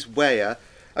 this is where...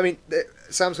 I mean,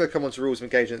 Sam's going to come on to rules of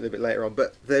engagement a little bit later on,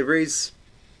 but there is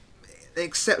an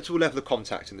acceptable level of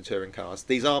contact in the touring cars.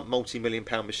 These aren't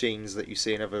multi-million-pound machines that you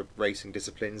see in other racing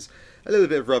disciplines. A little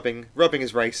bit of rubbing. Rubbing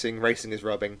is racing. Racing is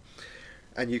rubbing.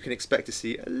 And you can expect to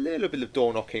see a little bit of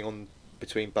door knocking on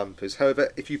between bumpers.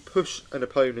 However, if you push an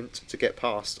opponent to get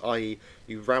past, i.e.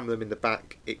 you ram them in the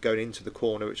back, it going into the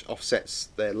corner, which offsets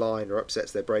their line or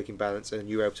upsets their braking balance, and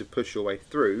you're able to push your way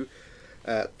through,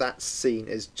 that's seen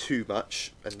as too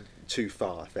much and too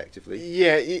far, effectively.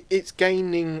 Yeah, it's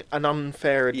gaining an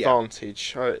unfair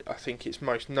advantage. Yeah. I think it's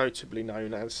most notably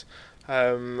known as.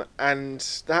 And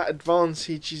that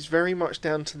advantage is very much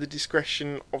down to the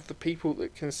discretion of the people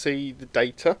that can see the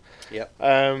data. Yep.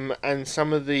 And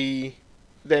some of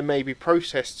there may be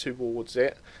process towards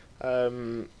it.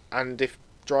 And if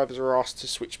drivers are asked to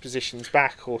switch positions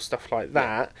back or stuff like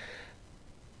that,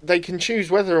 they can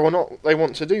choose whether or not they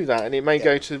want to do that, and it may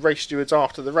go to the race stewards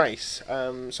after the race.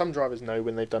 Some drivers know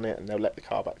when they've done it and they'll let the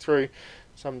car back through.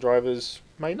 Some drivers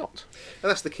may not. And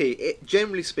that's the key.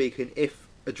 Generally speaking, if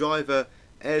a driver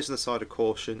errs on the side of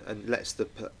caution and lets the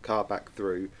car back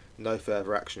through, no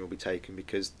further action will be taken,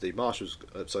 because the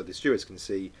the stewards can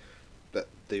see that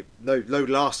no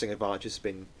lasting advantage has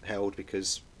been held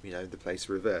because the place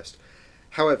reversed.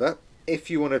 However,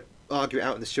 if you want to argue it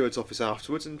out in the steward's office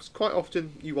afterwards, and quite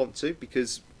often you want to,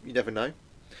 because you never know,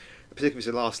 particularly if it's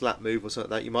a last lap move or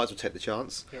something like that, you might as well take the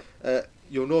chance. Yep.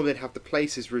 You'll normally have the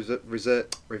places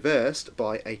reversed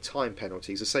by a time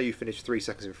penalty. So say you finish 3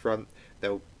 seconds in front,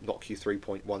 they'll knock you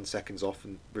 3.1 seconds off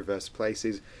and reverse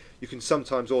places. You can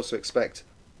sometimes also expect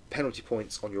penalty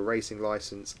points on your racing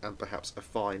licence and perhaps a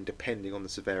fine, depending on the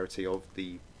severity of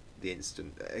the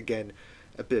incident. Again,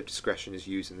 a bit of discretion is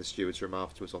used in the steward's room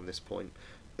afterwards on this point.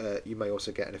 You may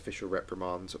also get an official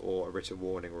reprimand or a written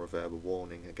warning or a verbal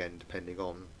warning, again depending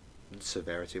on the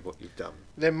severity of what you've done.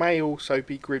 There may also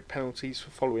be grid penalties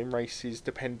for following races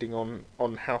depending on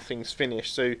how things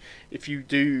finish. So if you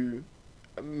do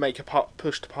make a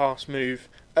push to pass move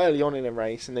early on in a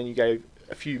race and then you go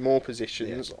a few more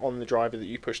positions on the driver that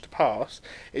you push to pass,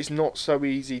 it's not so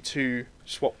easy to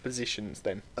swap positions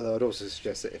then. Although I'd also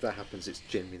suggest that if that happens, it's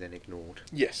generally then ignored.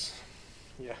 Yes.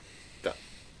 Yeah. Done.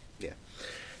 Yeah.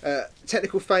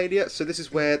 Technical failure. So this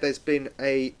is where there's been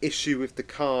a issue with the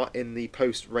car in the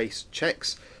post-race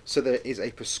checks. So there is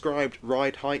a prescribed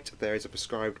ride height, there is a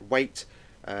prescribed weight,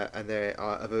 and there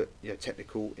are other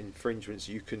technical infringements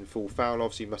you can fall foul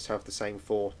of. So you must have the same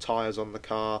 4 tyres on the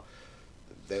car,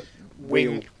 the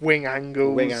wing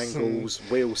angles,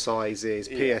 wheel sizes,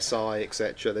 PSI,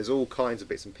 etc. There's all kinds of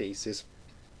bits and pieces,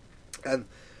 and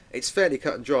it's fairly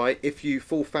cut and dry. If you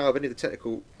fall foul of any of the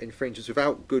technical infringements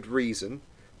without good reason,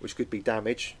 which could be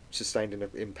damage sustained in an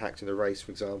impact in a race,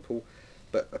 for example,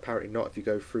 but apparently not if you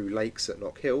go through lakes at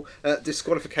Knock Hill,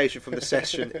 disqualification from the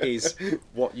session is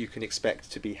what you can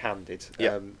expect to be handed.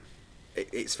 Yep.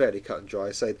 It's fairly cut and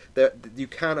dry. So you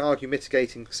can argue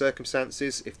mitigating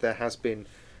circumstances if there has been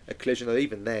a collision, or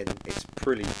even then, it's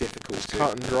pretty difficult.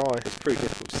 Cut and dry. It's pretty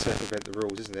difficult to circumvent the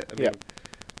rules, isn't it? I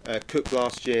mean, Cook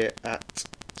last year at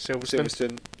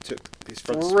Silverstone took his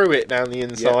front threw it down the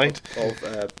inside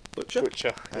of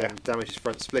Butcher and damaged his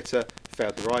front splitter,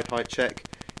 failed the ride height check.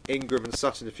 Ingram and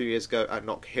Sutton a few years ago at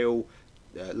Knock Hill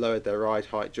lowered their ride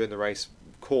height during the race,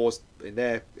 caused in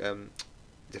their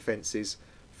defences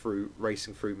through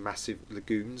racing through massive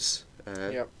lagoons,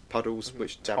 puddles,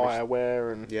 which damaged tyre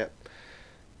wear and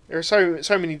there are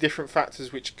so many different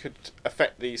factors which could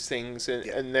affect these things,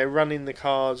 and they're running the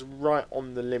cars right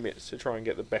on the limits to try and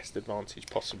get the best advantage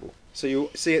possible. So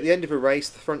you'll see at the end of a race,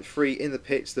 the front 3 in the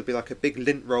pits, there'll be like a big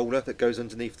lint roller that goes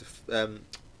underneath the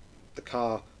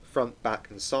car front, back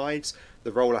and sides.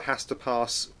 The roller has to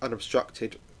pass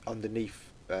unobstructed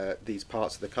underneath these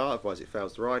parts of the car, otherwise it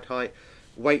fails the ride height.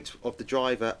 Weight of the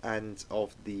driver and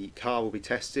of the car will be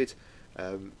tested,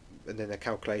 and then a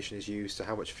calculation is used to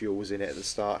how much fuel was in it at the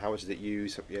start, how much did it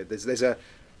use. There's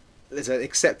an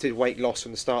accepted weight loss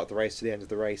from the start of the race to the end of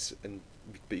the race,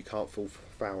 but you can't fall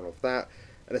foul of that.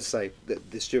 And let's say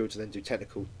the stewards then do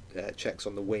technical checks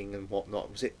on the wing and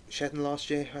whatnot. Was it Shedden last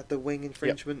year who had the wing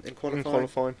infringement in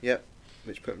qualifying? Yep,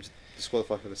 which put him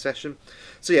disqualified from the session.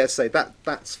 So yeah, say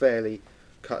that's fairly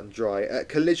cut and dry.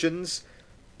 Collisions,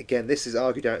 again, this is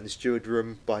argued out in the steward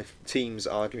room by teams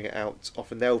arguing it out.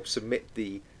 Often they'll submit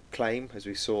the claim, as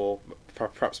we saw,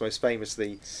 perhaps most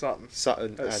famously Sutton at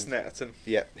and Snetterton.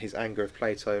 Yeah, his anger of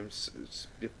Plato,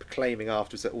 claiming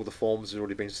afterwards that all the forms had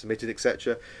already been submitted,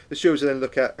 etc. The stewards will then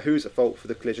look at who's at fault for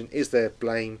the collision, is there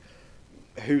blame,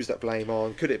 who's that blame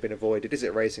on, could it have been avoided, is it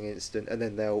a racing incident, and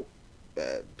then they'll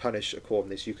punish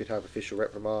accordingly. So you could have official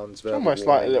reprimands. Almost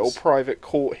like a little private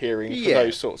court hearing for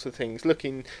those sorts of things,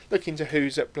 looking to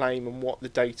who's at blame and what the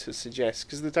data suggests,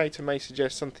 because the data may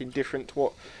suggest something different to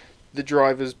what the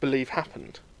drivers believe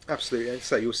happened. Absolutely, and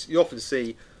so you often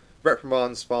see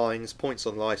reprimands, fines, points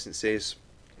on licences,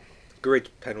 grid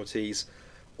penalties,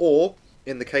 or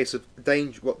in the case of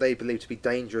what they believe to be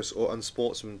dangerous or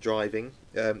unsportsmanlike driving,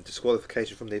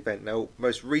 disqualification from the event. Now,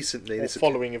 most recently,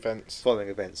 following events.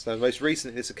 Now, most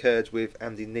recently, this occurred with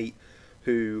Andy Neate,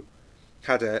 who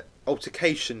had an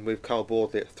altercation with Carl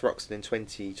Boardley at Thruxton in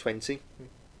 2020,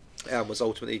 and was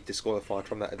ultimately disqualified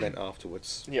from that event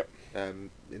afterwards. Yep. In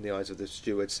the eyes of the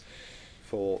stewards,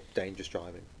 for dangerous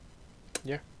driving.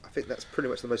 Yeah. I think that's pretty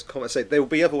much the most common. So there will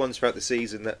be other ones throughout the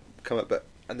season that come up, but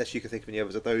unless you can think of any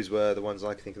others, those were the ones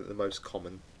I can think of the most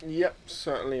common. Yep,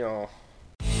 certainly are.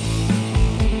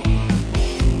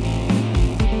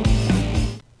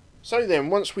 So then,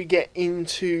 once we get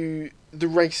into the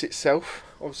race itself,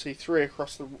 obviously 3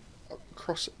 across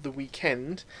the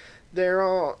weekend, there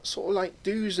are sort of like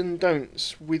do's and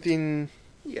don'ts within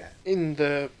in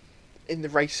the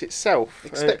race itself.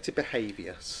 Expected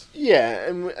behaviours. Yeah,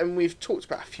 and we've talked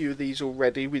about a few of these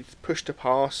already with push to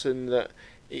pass, and that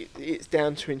it's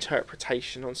down to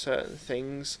interpretation on certain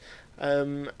things,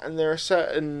 and there are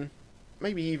certain,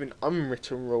 maybe even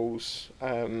unwritten rules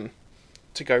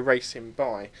to go racing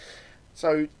by.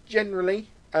 So generally,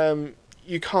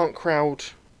 you can't crowd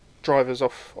drivers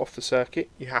off the circuit.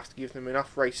 You have to give them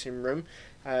enough racing room,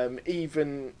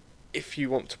 even if you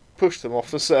want to push them off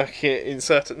the circuit in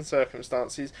certain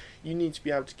circumstances. You need to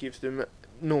be able to give them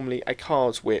normally a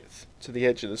car's width to the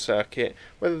edge of the circuit,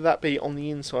 whether that be on the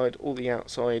inside or the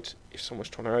outside, if someone's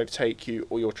trying to overtake you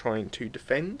or you're trying to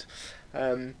defend.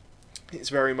 It's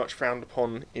very much frowned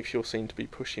upon if you're seen to be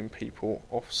pushing people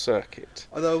off circuit.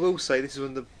 Although I will say this is one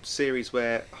of the series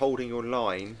where holding your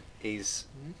line is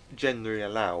generally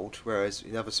allowed, whereas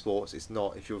in other sports it's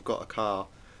not. If you've got a car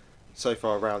so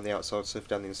far around the outside, so far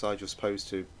down the inside, you're supposed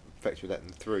to effectively let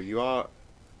them through. You are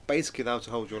basically allowed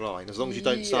to hold your line as long as you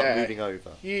don't start moving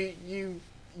over. You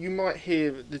might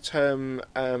hear the term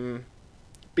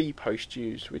B post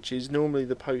used, which is normally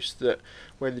the post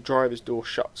where the driver's door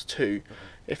shuts to. Mm-hmm.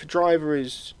 If a driver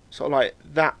is sort of like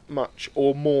that much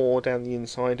or more down the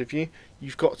inside of you,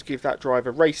 you've got to give that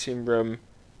driver racing room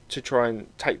to try and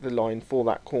take the line for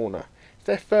that corner. If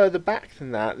they're further back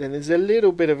than that, then there's a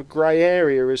little bit of a grey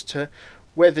area as to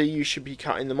whether you should be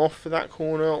cutting them off for that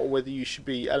corner or whether you should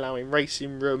be allowing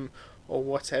racing room or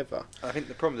whatever. I think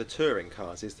the problem with the touring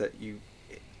cars is that you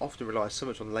often rely so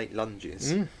much on late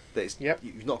lunges that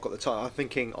you've not got the time. I'm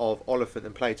thinking of Oliphant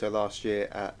and Plato last year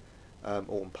at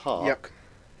Alton Park. Yep.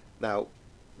 Now,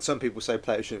 some people say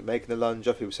Plato shouldn't be making the lunge,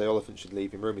 other people say Oliphant should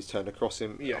leave him room, he's turned across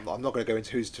him. Yeah. I'm not going to go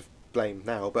into who's to blame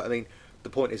now, but I mean, the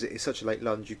point is it's such a late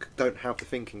lunge, you don't have the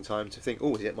thinking time to think,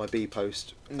 oh, is it my B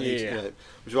post? Which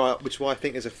is why I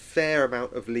think there's a fair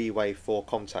amount of leeway for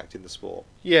contact in the sport.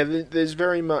 Yeah, there's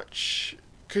very much,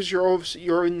 because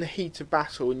you're in the heat of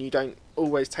battle and you don't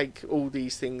always take all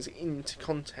these things into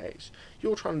context.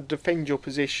 You're trying to defend your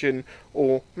position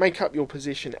or make up your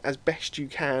position as best you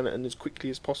can and as quickly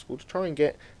as possible to try and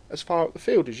get as far up the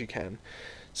field as you can.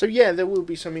 So yeah, there will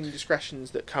be some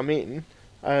indiscretions that come in,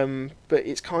 but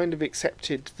it's kind of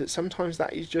accepted that sometimes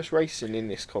that is just racing in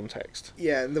this context.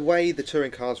 Yeah, and the way the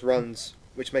touring cars runs,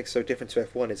 which makes it so different to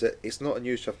F1, is that it's not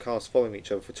unusual to have cars following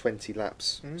each other for 20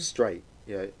 laps straight.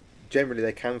 You know, generally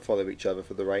they can follow each other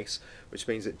for the race, which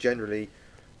means that generally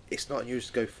it's not unusual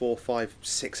to go 4, 5,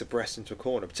 6 abreast into a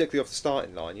corner, particularly off the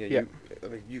starting line.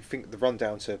 You think the run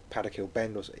down to Paddock Hill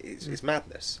Bend it's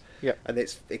madness. Yeah. And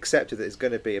it's accepted that there's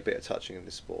going to be a bit of touching in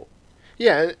this sport.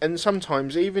 Yeah, and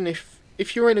sometimes even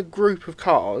if you're in a group of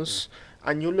cars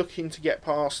and you're looking to get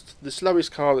past the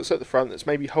slowest car that's at the front that's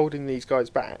maybe holding these guys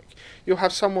back, you'll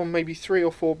have someone maybe 3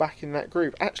 or 4 back in that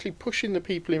group actually pushing the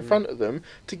people in front of them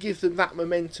to give them that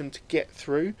momentum to get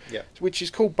through, which is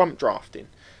called bump drafting.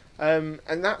 And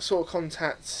that sort of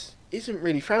contact isn't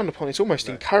really frowned upon. It's almost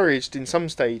encouraged in some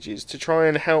stages to try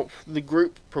and help the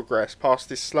group progress past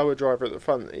this slower driver at the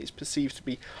front that is perceived to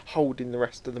be holding the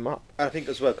rest of them up. And I think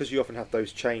as well, because you often have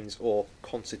those chains or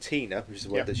concertina, which is a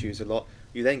word that's used a lot,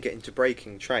 you then get into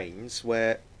braking trains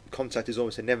where contact is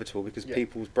almost inevitable because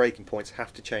people's braking points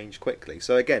have to change quickly.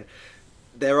 So again,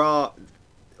 there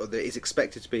is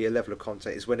expected to be a level of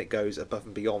contact is when it goes above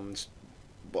and beyond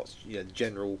what's the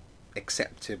general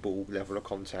acceptable level of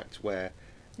contact where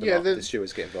the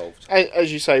stewards get involved.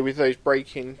 As you say, with those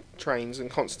braking trains and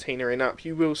concertina up,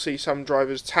 you will see some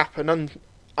drivers tap an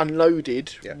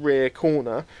unloaded rear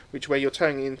corner, which where you're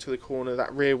turning into the corner,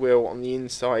 that rear wheel on the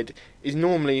inside is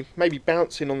normally maybe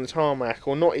bouncing on the tarmac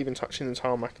or not even touching the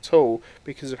tarmac at all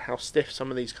because of how stiff some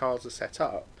of these cars are set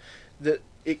up, that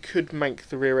it could make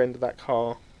the rear end of that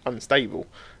car unstable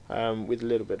with a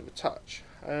little bit of a touch.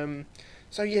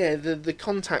 So yeah, the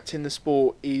contact in the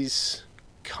sport is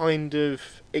kind of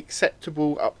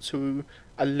acceptable up to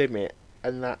a limit,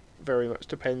 and that very much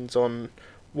depends on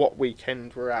what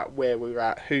weekend we're at, where we're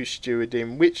at, who's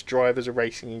stewarding, which drivers are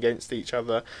racing against each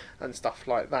other, and stuff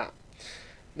like that.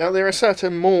 Now there are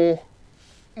certain more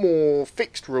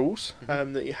fixed rules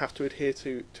that you have to adhere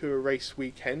to a race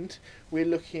weekend. We're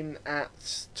looking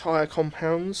at tyre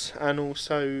compounds and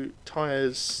also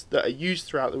tyres that are used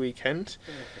throughout the weekend.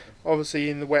 Obviously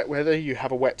in the wet weather you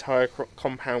have a wet tyre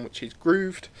compound which is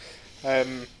grooved,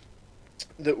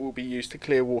 that will be used to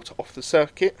clear water off the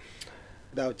circuit.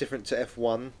 Now, different to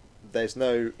F1, there's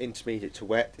no intermediate to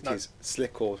wet. It is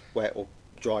slick or wet or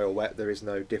dry or wet. There is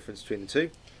no difference between the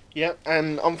two. Yeah,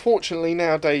 and unfortunately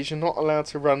nowadays you're not allowed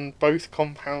to run both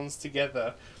compounds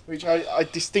together, which I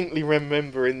distinctly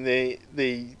remember in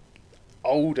the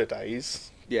older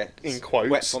days. Yeah, in quotes.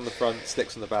 Wets on the front,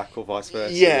 slicks on the back, or vice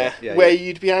versa. Yeah, where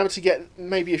you'd be able to get,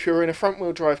 maybe if you were in a front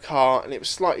wheel drive car and it was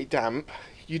slightly damp,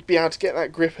 you'd be able to get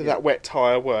that grip of that wet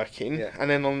tyre working, and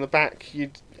then on the back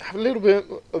you'd have a little bit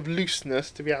of looseness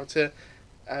to be able to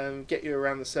get you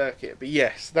around the circuit. But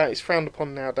yes, that is frowned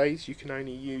upon nowadays. You can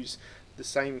only use the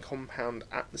same compound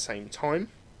at the same time.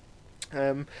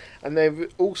 And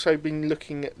they've also been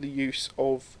looking at the use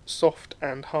of soft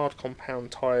and hard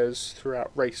compound tyres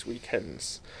throughout race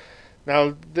weekends.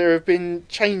 Now, there have been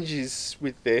changes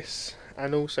with this,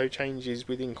 and also changes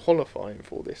within qualifying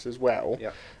for this as well,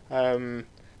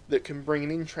 that can bring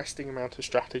an interesting amount of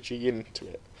strategy into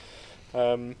it.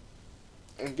 And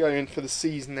going for the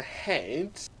season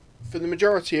ahead, for the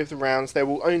majority of the rounds there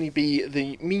will only be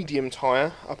the medium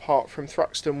tyre, apart from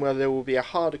Thruxton where there will be a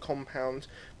harder compound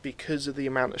because of the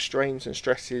amount of strains and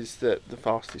stresses that the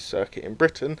fastest circuit in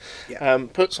Britain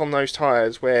puts on those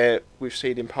tyres, where we've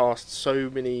seen in past so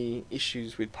many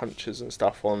issues with punctures and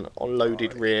stuff on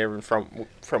loaded rear and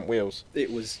front wheels.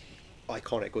 It was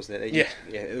iconic, wasn't it?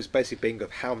 It was basically bingo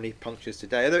of how many punctures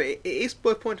today. Although it is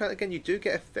worth pointing out again, you do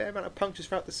get a fair amount of punctures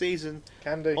throughout the season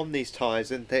on these tyres,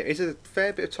 and there is a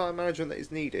fair bit of tyre management that is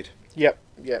needed. Yep,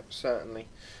 certainly.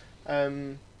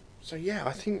 So yeah,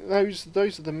 I think those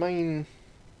are the main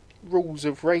rules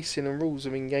of racing and rules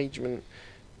of engagement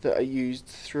that are used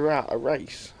throughout a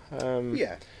race.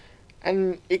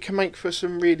 And it can make for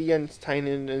some really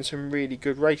entertaining and some really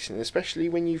good racing, especially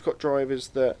when you've got drivers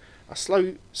that are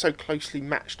so closely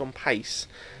matched on pace,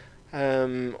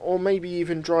 or maybe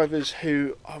even drivers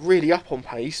who are really up on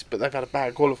pace but they've had a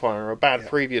bad qualifying or a bad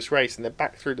previous race and they're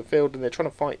back through the field and they're trying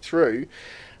to fight through.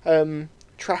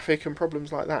 Traffic and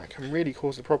problems like that can really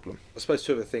cause a problem. I suppose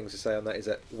two other things to say on that is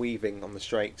that weaving on the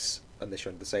straights, unless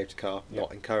you're under the safety car,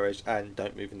 not encouraged, and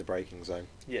don't move in the braking zone.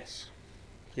 Yes.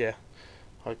 Yeah.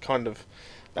 I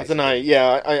don't know,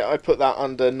 I put that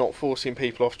under not forcing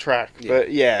people off track, but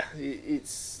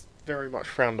it's very much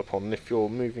frowned upon. If you're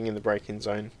moving in the braking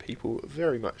zone, people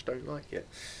very much don't like it.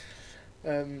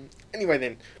 Anyway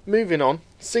then, moving on,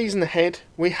 season ahead,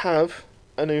 we have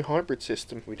a new hybrid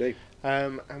system. We do.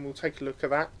 And we'll take a look at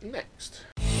that next.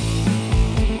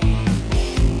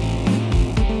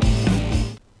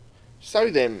 So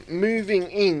then,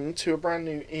 moving into a brand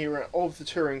new era of the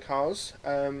touring cars,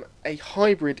 a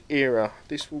hybrid era.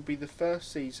 This will be the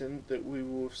first season that we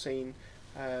will have seen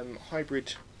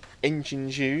hybrid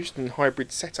engines used and hybrid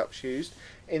setups used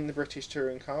in the British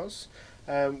touring cars.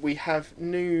 We have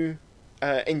new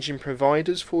engine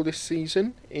providers for this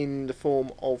season in the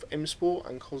form of M Sport,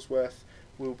 and Cosworth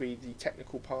will be the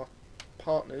technical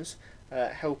partners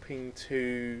helping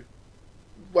to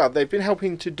well, they've been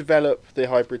helping to develop the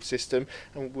hybrid system,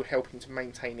 and we're helping to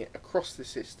maintain it across the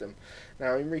system.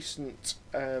 Now, in recent,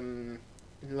 in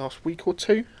the last week or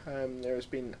two, there has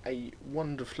been a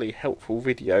wonderfully helpful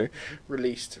video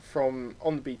released from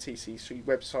on the BTCC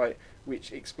website,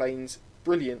 which explains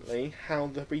brilliantly how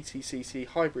the BTCC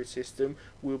hybrid system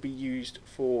will be used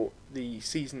for the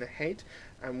season ahead,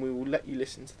 and we will let you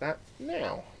listen to that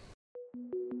now.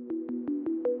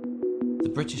 The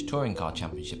British Touring Car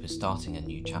Championship is starting a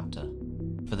new chapter.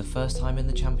 For the first time in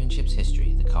the championship's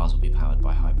history, the cars will be powered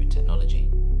by hybrid technology.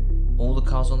 All the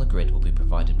cars on the grid will be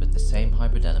provided with the same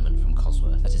hybrid element from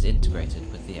Cosworth that is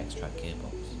integrated with the X-Track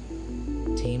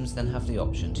gearbox. Teams then have the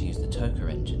option to use the TOCA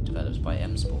engine developed by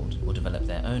M Sport or develop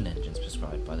their own engines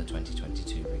prescribed by the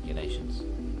 2022 regulations.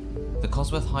 The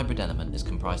Cosworth hybrid element is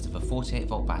comprised of a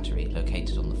 48-volt battery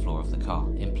located on the floor of the car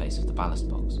in place of the ballast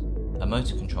box, a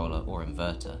motor controller or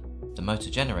inverter, the motor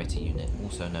generator unit,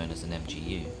 also known as an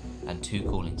MGU, and two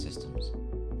cooling systems.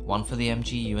 One for the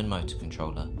MGU and motor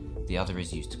controller, the other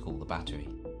is used to cool the battery.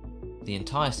 The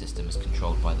entire system is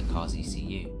controlled by the car's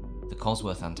ECU, the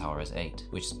Cosworth Antares 8,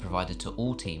 which is provided to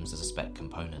all teams as a spec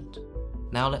component.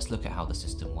 Now let's look at how the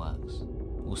system works.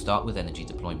 We'll start with energy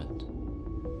deployment.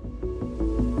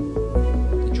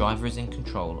 The driver is in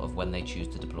control of when they choose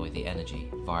to deploy the energy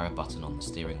via a button on the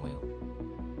steering wheel.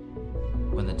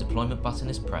 When the deployment button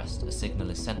is pressed, a signal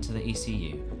is sent to the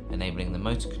ECU, enabling the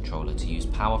motor controller to use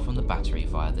power from the battery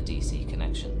via the DC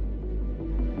connection.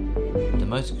 The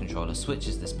motor controller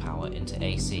switches this power into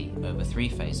AC over 3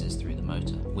 phases through the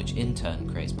motor, which in turn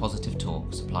creates positive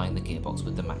torque, supplying the gearbox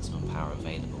with the maximum power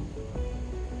available.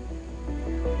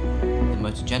 The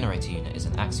motor generator unit is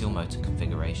an axial motor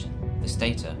configuration. The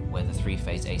stator, where the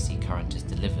 3-phase AC current is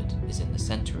delivered, is in the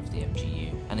centre of the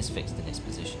MGU and is fixed in its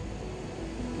position.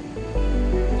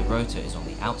 The rotor is on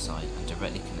the outside and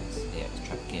directly connects to the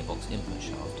X-Track gearbox input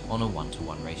shaft on a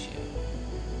 1:1 ratio.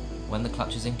 When the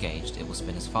clutch is engaged, it will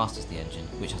spin as fast as the engine,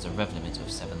 which has a rev limit of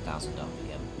 7,000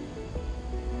 RPM.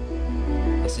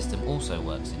 The system also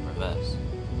works in reverse.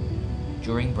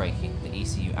 During braking, the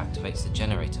ECU activates the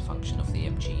generator function of the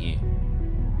MGU.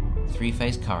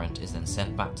 3-phase current is then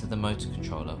sent back to the motor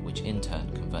controller, which in turn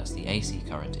converts the AC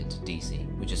current into DC,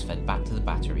 which is fed back to the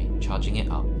battery, charging it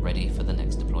up, ready for the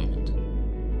next deployment.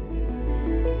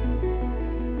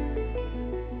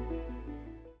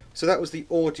 So that was the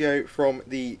audio from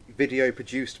the video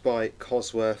produced by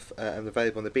Cosworth and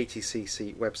available on the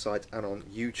BTCC website and on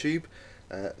YouTube.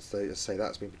 So as I say,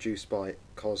 that's been produced by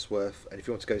Cosworth, and if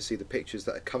you want to go see the pictures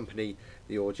that accompany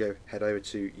the audio, head over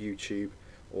to YouTube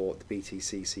or the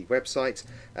BTCC website.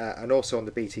 And also on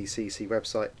the BTCC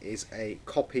website is a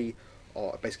copy,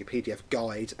 or basically a PDF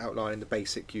guide outlining the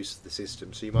basic use of the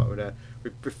system. So you might want to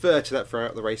refer to that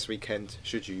throughout the race weekend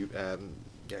should you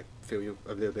feel you're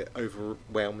a little bit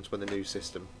overwhelmed by the new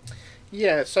system.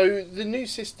 Yeah, so the new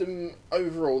system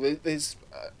overall, there's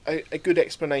a good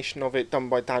explanation of it done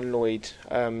by Dan Lloyd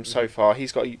so far.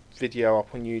 He's got a video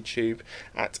up on YouTube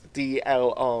at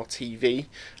DLRTV,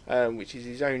 which is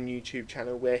his own YouTube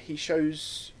channel, where he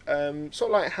shows sort of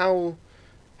like how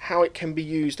it can be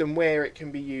used and where it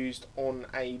can be used on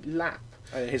a lap.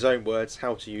 In his own words,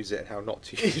 how to use it and how not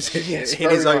to use it. Yes, in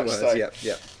his own words, so.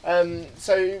 yeah.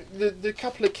 So the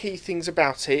couple of key things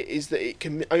about it is that it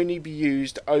can only be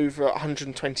used over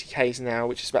 120 k's an hour,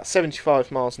 which is about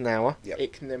 75 miles an hour. Yep.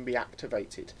 It can then be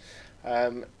activated,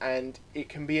 and it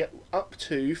can be up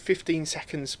to 15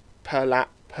 seconds per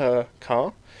lap per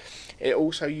car. It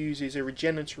also uses a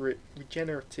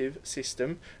regenerative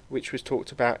system, which was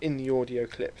talked about in the audio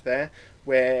clip there,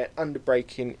 where under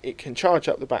braking it can charge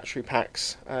up the battery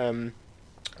packs, and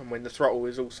when the throttle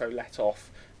is also let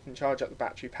off, it can charge up the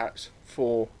battery packs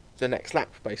for the next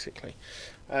lap, basically.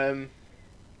 Going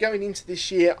into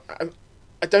this year,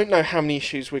 I don't know how many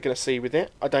issues we're going to see with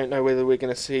it. I don't know whether we're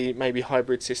going to see maybe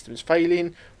hybrid systems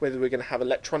failing, whether we're going to have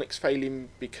electronics failing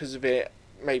because of it,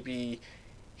 maybe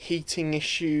heating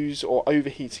issues or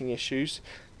overheating issues.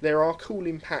 There are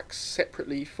cooling packs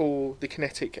separately for the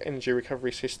kinetic energy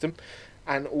recovery system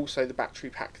and also the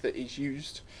battery pack that is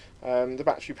used. The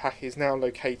battery pack is now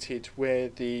located where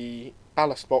the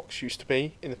ballast box used to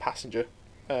be in the passenger,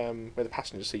 where the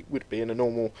passenger seat would be in a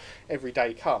normal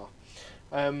everyday car.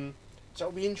 So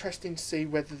it'll be interesting to see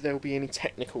whether there'll be any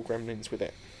technical gremlins with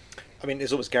it. I mean,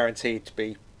 it's almost guaranteed to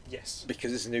be, yes,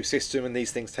 because it's a new system and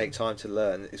these things take time to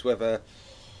learn. Is whether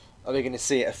are we going to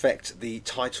see it affect the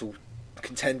title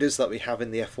contenders that we have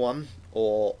in the F1,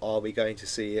 or are we going to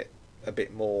see it a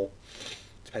bit more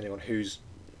depending on who's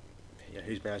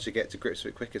managed to get to grips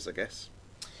with it quickest, I guess.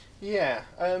 Yeah,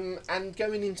 and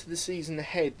going into the season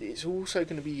ahead, it's also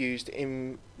going to be used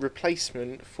in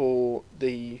replacement for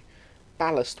the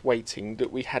ballast weighting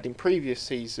that we had in previous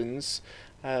seasons,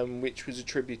 which was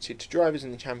attributed to drivers in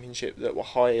the championship that were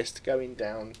highest, going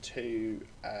down to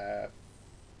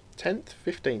 10th,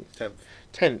 15th,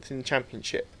 10th in the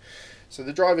championship. So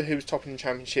the driver who was top in the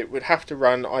championship would have to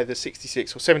run either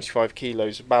 66 or 75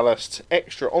 kilos of ballast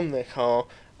extra on their car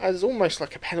as almost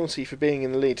like a penalty for being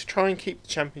in the lead, to try and keep the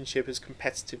championship as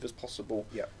competitive as possible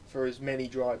for as many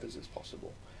drivers as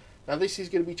possible. Now this is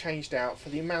going to be changed out for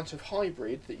the amount of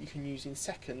hybrid that you can use in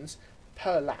seconds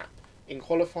per lap in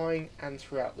qualifying and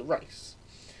throughout the race.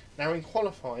 Now in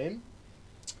qualifying,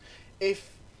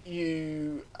 if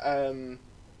you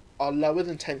are lower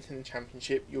than 10th in the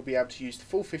championship, you'll be able to use the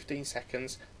full 15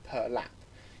 seconds per lap.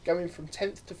 Going from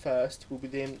 10th to 1st will be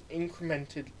then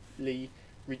incrementally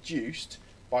reduced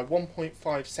by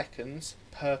 1.5 seconds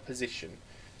per position.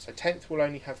 So 10th will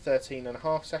only have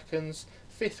 13.5 seconds,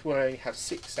 5th will only have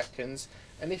 6 seconds,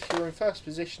 and if you're in first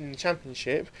position in the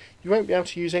championship, you won't be able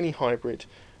to use any hybrid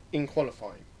in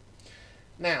qualifying.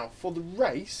 Now, for the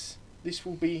race, this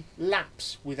will be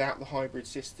laps without the hybrid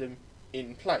system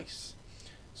in place.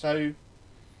 So,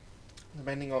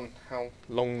 depending on how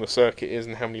long the circuit is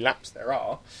and how many laps there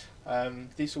are,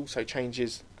 this also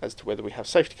changes as to whether we have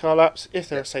safety car laps. If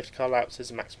there are safety car laps,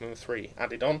 there's a maximum of 3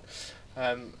 added on,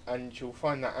 and you'll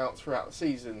find that out throughout the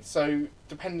season. So,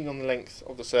 depending on the length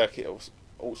of the circuit,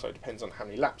 also depends on how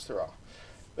many laps there are.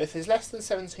 But if there's less than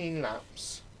 17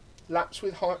 laps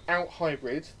without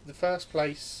hybrid, the first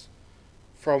place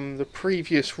from the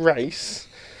previous race,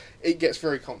 it gets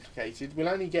very complicated. We'll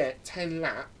only get 10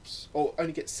 laps, or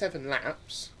only get 7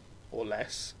 laps or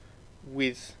less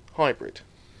with hybrid.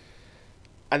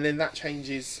 And then that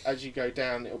changes as you go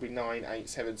down. It'll be 9, 8,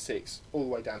 7, 6, all the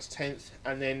way down to 10th,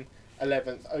 and then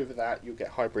 11th over that you'll get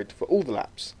hybrid for all the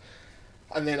laps.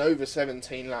 And then over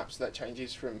 17 laps that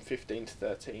changes from 15 to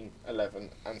 13, 11,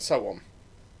 and so on.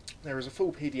 There is a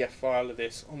full PDF file of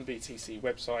this on the BTC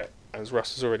website, as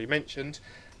Russ has already mentioned,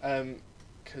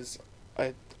 because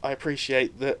I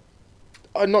appreciate that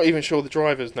I'm not even sure the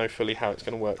drivers know fully how it's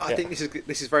going to work. I think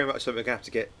this is very much something we're going to have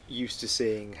to get used to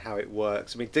seeing how it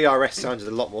works. I mean, DRS sounded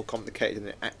a lot more complicated than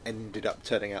it ended up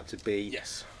turning out to be.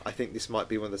 Yes. I think this might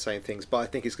be one of the same things, but I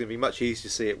think it's going to be much easier to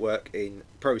see it work in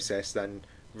process than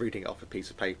reading it off a piece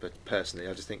of paper. Personally,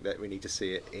 I just think that we need to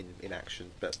see it in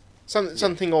action. But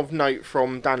something of note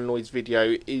from Dan Lloyd's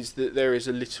video is that there is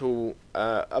a little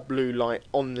a blue light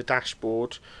on the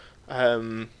dashboard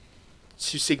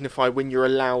to signify when you're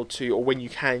allowed to or when you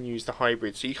can use the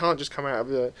hybrid. So you can't just come out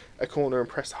of a corner and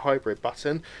press the hybrid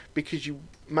button, because you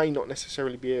may not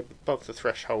necessarily be above the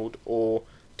threshold or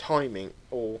timing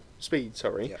or speed,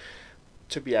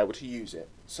 to be able to use it.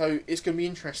 So it's going to be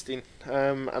interesting,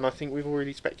 and I think we've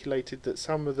already speculated that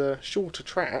some of the shorter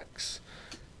tracks,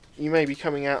 you may be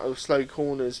coming out of slow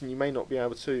corners and you may not be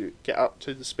able to get up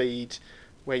to the speed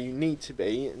where you need to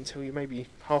be until you may be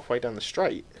halfway down the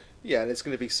straight. Yeah, and there's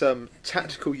going to be some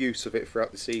tactical use of it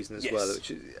throughout the season as well,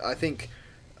 which I think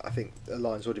the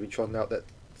line's already been trodden out that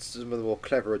some of the more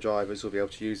cleverer drivers will be able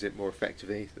to use it more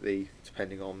effectively,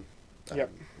 depending on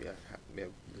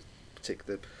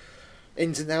particular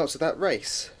ins and outs of that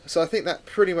race. So I think that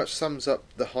pretty much sums up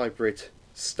the hybrid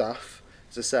stuff.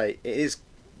 As I say, it is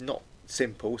not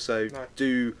simple, so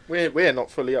we're not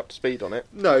fully up to speed on it.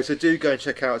 No, so do go and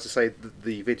check out, as I say,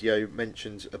 the video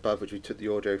mentioned above, which we took the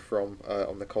audio from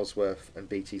on the Cosworth and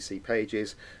BTC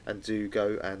pages, and do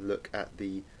go and look at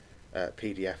the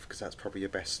PDF, because that's probably your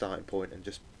best starting point, and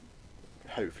just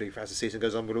hopefully as the season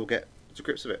goes on we'll all get to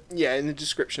grips with it. Yeah, in the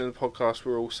description of the podcast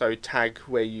we'll also tag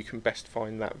where you can best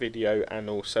find that video and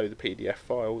also the PDF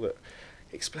file that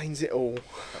explains it all.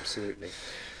 Absolutely.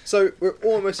 So we're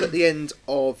almost at the end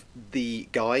of the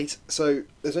guide. So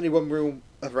there's only one real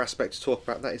other aspect to talk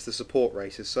about, and that is the support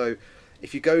races. So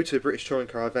if you go to a British Touring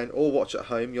Car event or watch at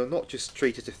home, you're not just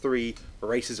treated to 3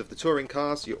 races of the touring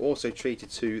cars, you're also treated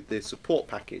to the support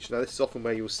package. Now this is often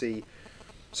where you'll see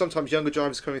sometimes younger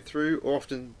drivers coming through, or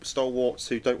often stalwarts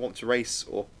who don't want to race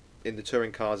or in the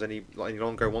touring cars any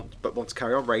longer but want to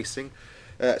carry on racing.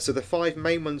 So the 5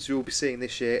 main ones you'll be seeing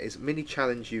this year is Mini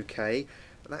Challenge UK.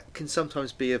 That can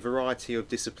sometimes be a variety of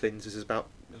disciplines. There's about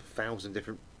 1,000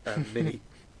 different mini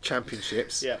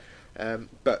championships. Yeah.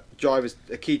 But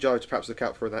a key driver to perhaps look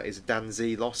out for that is Dan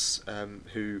Zelos,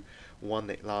 who won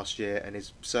it last year and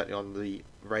is certainly on the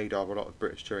radar of a lot of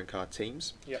British touring car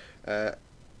teams. Yeah.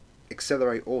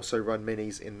 Accelerate also run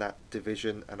minis in that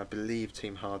division, and I believe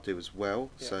Team Hard do as well.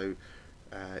 Yeah. So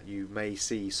you may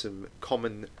see some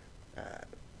common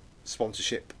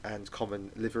sponsorship and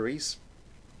common liveries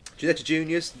Ginetta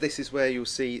Juniors, this is where you'll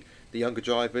see the younger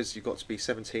drivers. You've got to be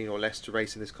 17 or less to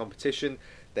race in this competition.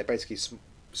 They're basically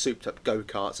souped up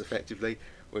go-karts effectively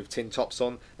with tin tops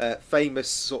on. Famous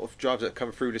sort of drivers that have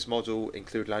come through this model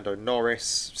include Lando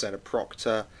Norris, Senna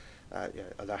Proctor.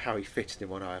 Although how he fitted in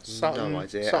one, I have no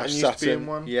idea. Sutton used to be in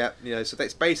one. Yeah, so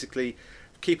that's basically,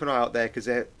 keep an eye out there, because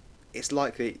it's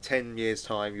likely 10 years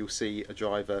time you'll see a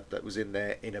driver that was in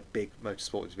there in a big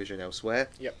motorsport division elsewhere.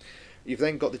 Yep. You've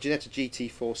then got the Ginetta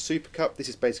GT4 Super Cup. This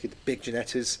is basically the big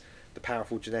Ginettas, the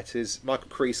powerful Ginettas. Michael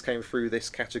Crease came through this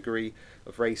category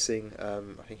of racing. I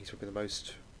think he's probably the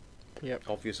most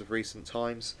obvious of recent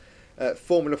times.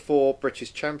 Formula 4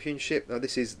 British Championship. Now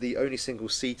this is the only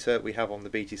single-seater we have on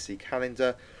the BTC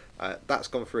calendar. That's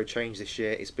gone through a change this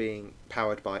year. It's being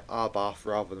powered by Arbath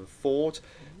rather than Ford.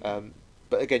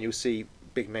 But again, you'll see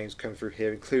big names come through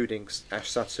here, including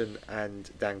Ash Sutton and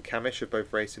Dan Camish, are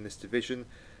both racing this division.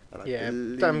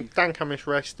 And Dan Camish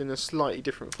raced in a slightly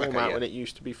different format when it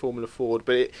used to be Formula Ford,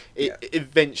 but it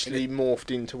eventually morphed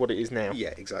into what it is now.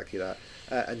 Yeah, exactly that.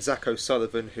 And Zach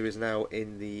O'Sullivan, who is now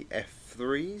in the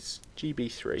F3s?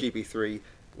 GB3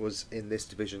 was in this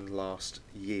division last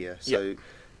year. So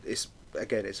it's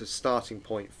a starting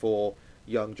point for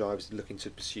young drivers looking to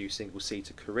pursue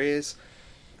single-seater careers.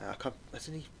 Has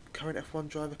any current F1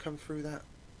 driver come through that?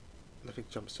 Nothing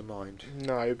jumps to mind.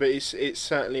 No, but it's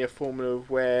certainly a formula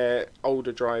where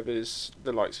older drivers,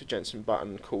 the likes of Jenson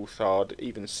Button, Coulthard,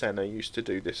 even Senna, used to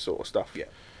do this sort of stuff. Yeah,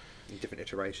 in different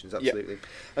iterations, absolutely.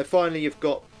 And finally, you've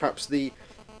got perhaps the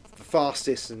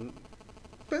fastest and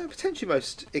potentially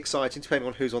most exciting, depending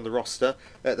on who's on the roster,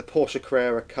 the Porsche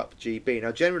Carrera Cup GB.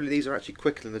 Now, generally, these are actually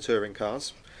quicker than the touring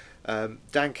cars. Dan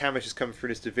Camish has come through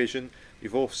this division.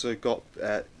 You've also got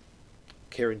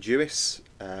Kieran Dewis,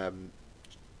 not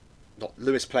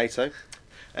Lewis Plato.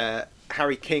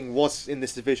 Harry King was in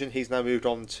this division. He's now moved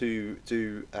on to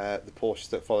do the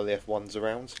Porsches that follow the F1s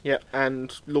around. Yeah,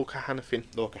 and Lorca Hannafin.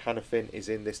 Lorca Hannafin is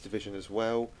in this division as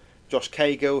well. Josh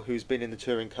Cagill, who's been in the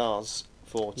touring cars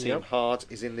for Team Hard,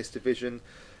 is in this division.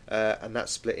 And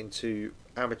that's split into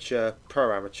amateur,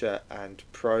 pro-amateur and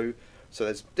pro. So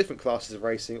there's different classes of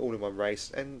racing all in one race.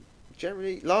 And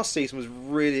generally, last season was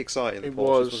really exciting. It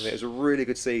wasn't it? It was a really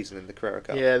good season in the Carrera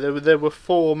Cup. Yeah, there were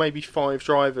 4, maybe 5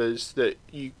 drivers that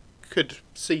you could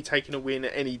see taking a win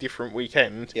at any different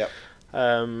weekend. Yep.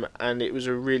 And it was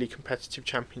a really competitive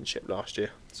championship last year.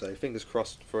 So fingers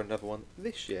crossed for another one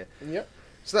this year. Yep.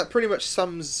 So that pretty much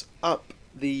sums up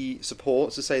the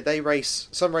support. So say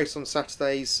some race on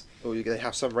Saturdays, or they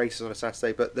have some races on a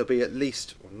Saturday, but there'll be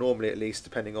normally at least,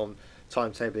 depending on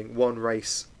timetabling, one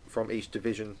race from each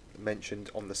division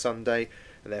mentioned on the Sunday,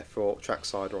 and therefore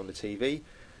trackside or on the TV,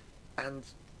 and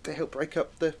they help break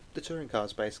up the touring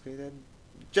cars basically. Then,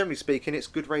 generally speaking, it's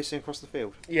good racing across the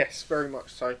field. Yes, very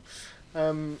much so.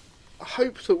 I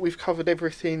hope that we've covered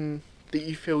everything that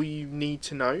you feel you need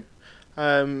to know.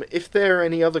 If there are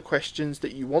any other questions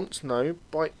that you want to know,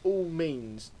 by all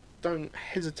means, don't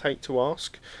hesitate to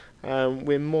ask.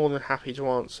 We're more than happy to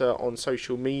answer on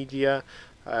social media.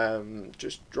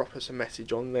 Just drop us a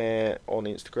message on there, on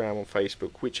Instagram, on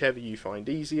Facebook, whichever you find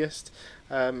easiest,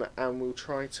 and we'll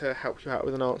try to help you out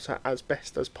with an answer as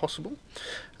best as possible.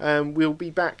 We'll be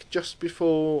back just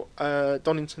before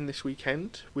Donington this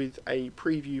weekend with a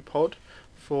preview pod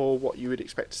for what you would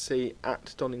expect to see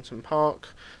at Donington Park.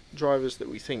 Drivers that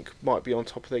we think might be on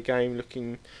top of their game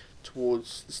looking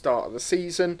towards the start of the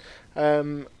season,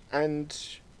 and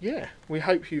yeah, we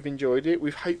hope you've enjoyed it.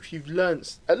 We hope you've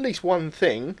learnt at least one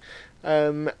thing,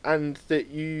 and that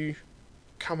you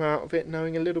come out of it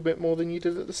knowing a little bit more than you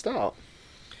did at the start.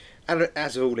 And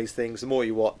as with all these things, the more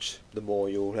you watch, the more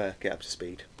you'll get up to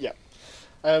speed. Yeah.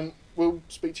 We'll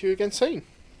speak to you again soon.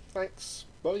 Thanks.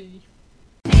 Bye.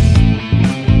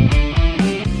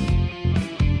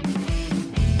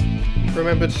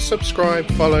 Remember to subscribe,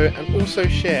 follow and also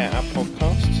share our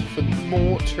podcast for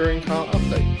more touring car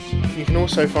updates. You can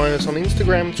also find us on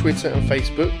Instagram, Twitter and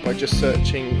Facebook by just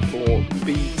searching for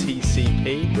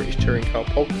BTCP, British Touring Car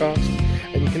Podcast,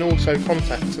 and you can also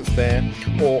contact us there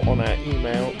or on our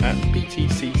email at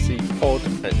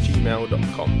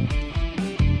btccpod@gmail.com.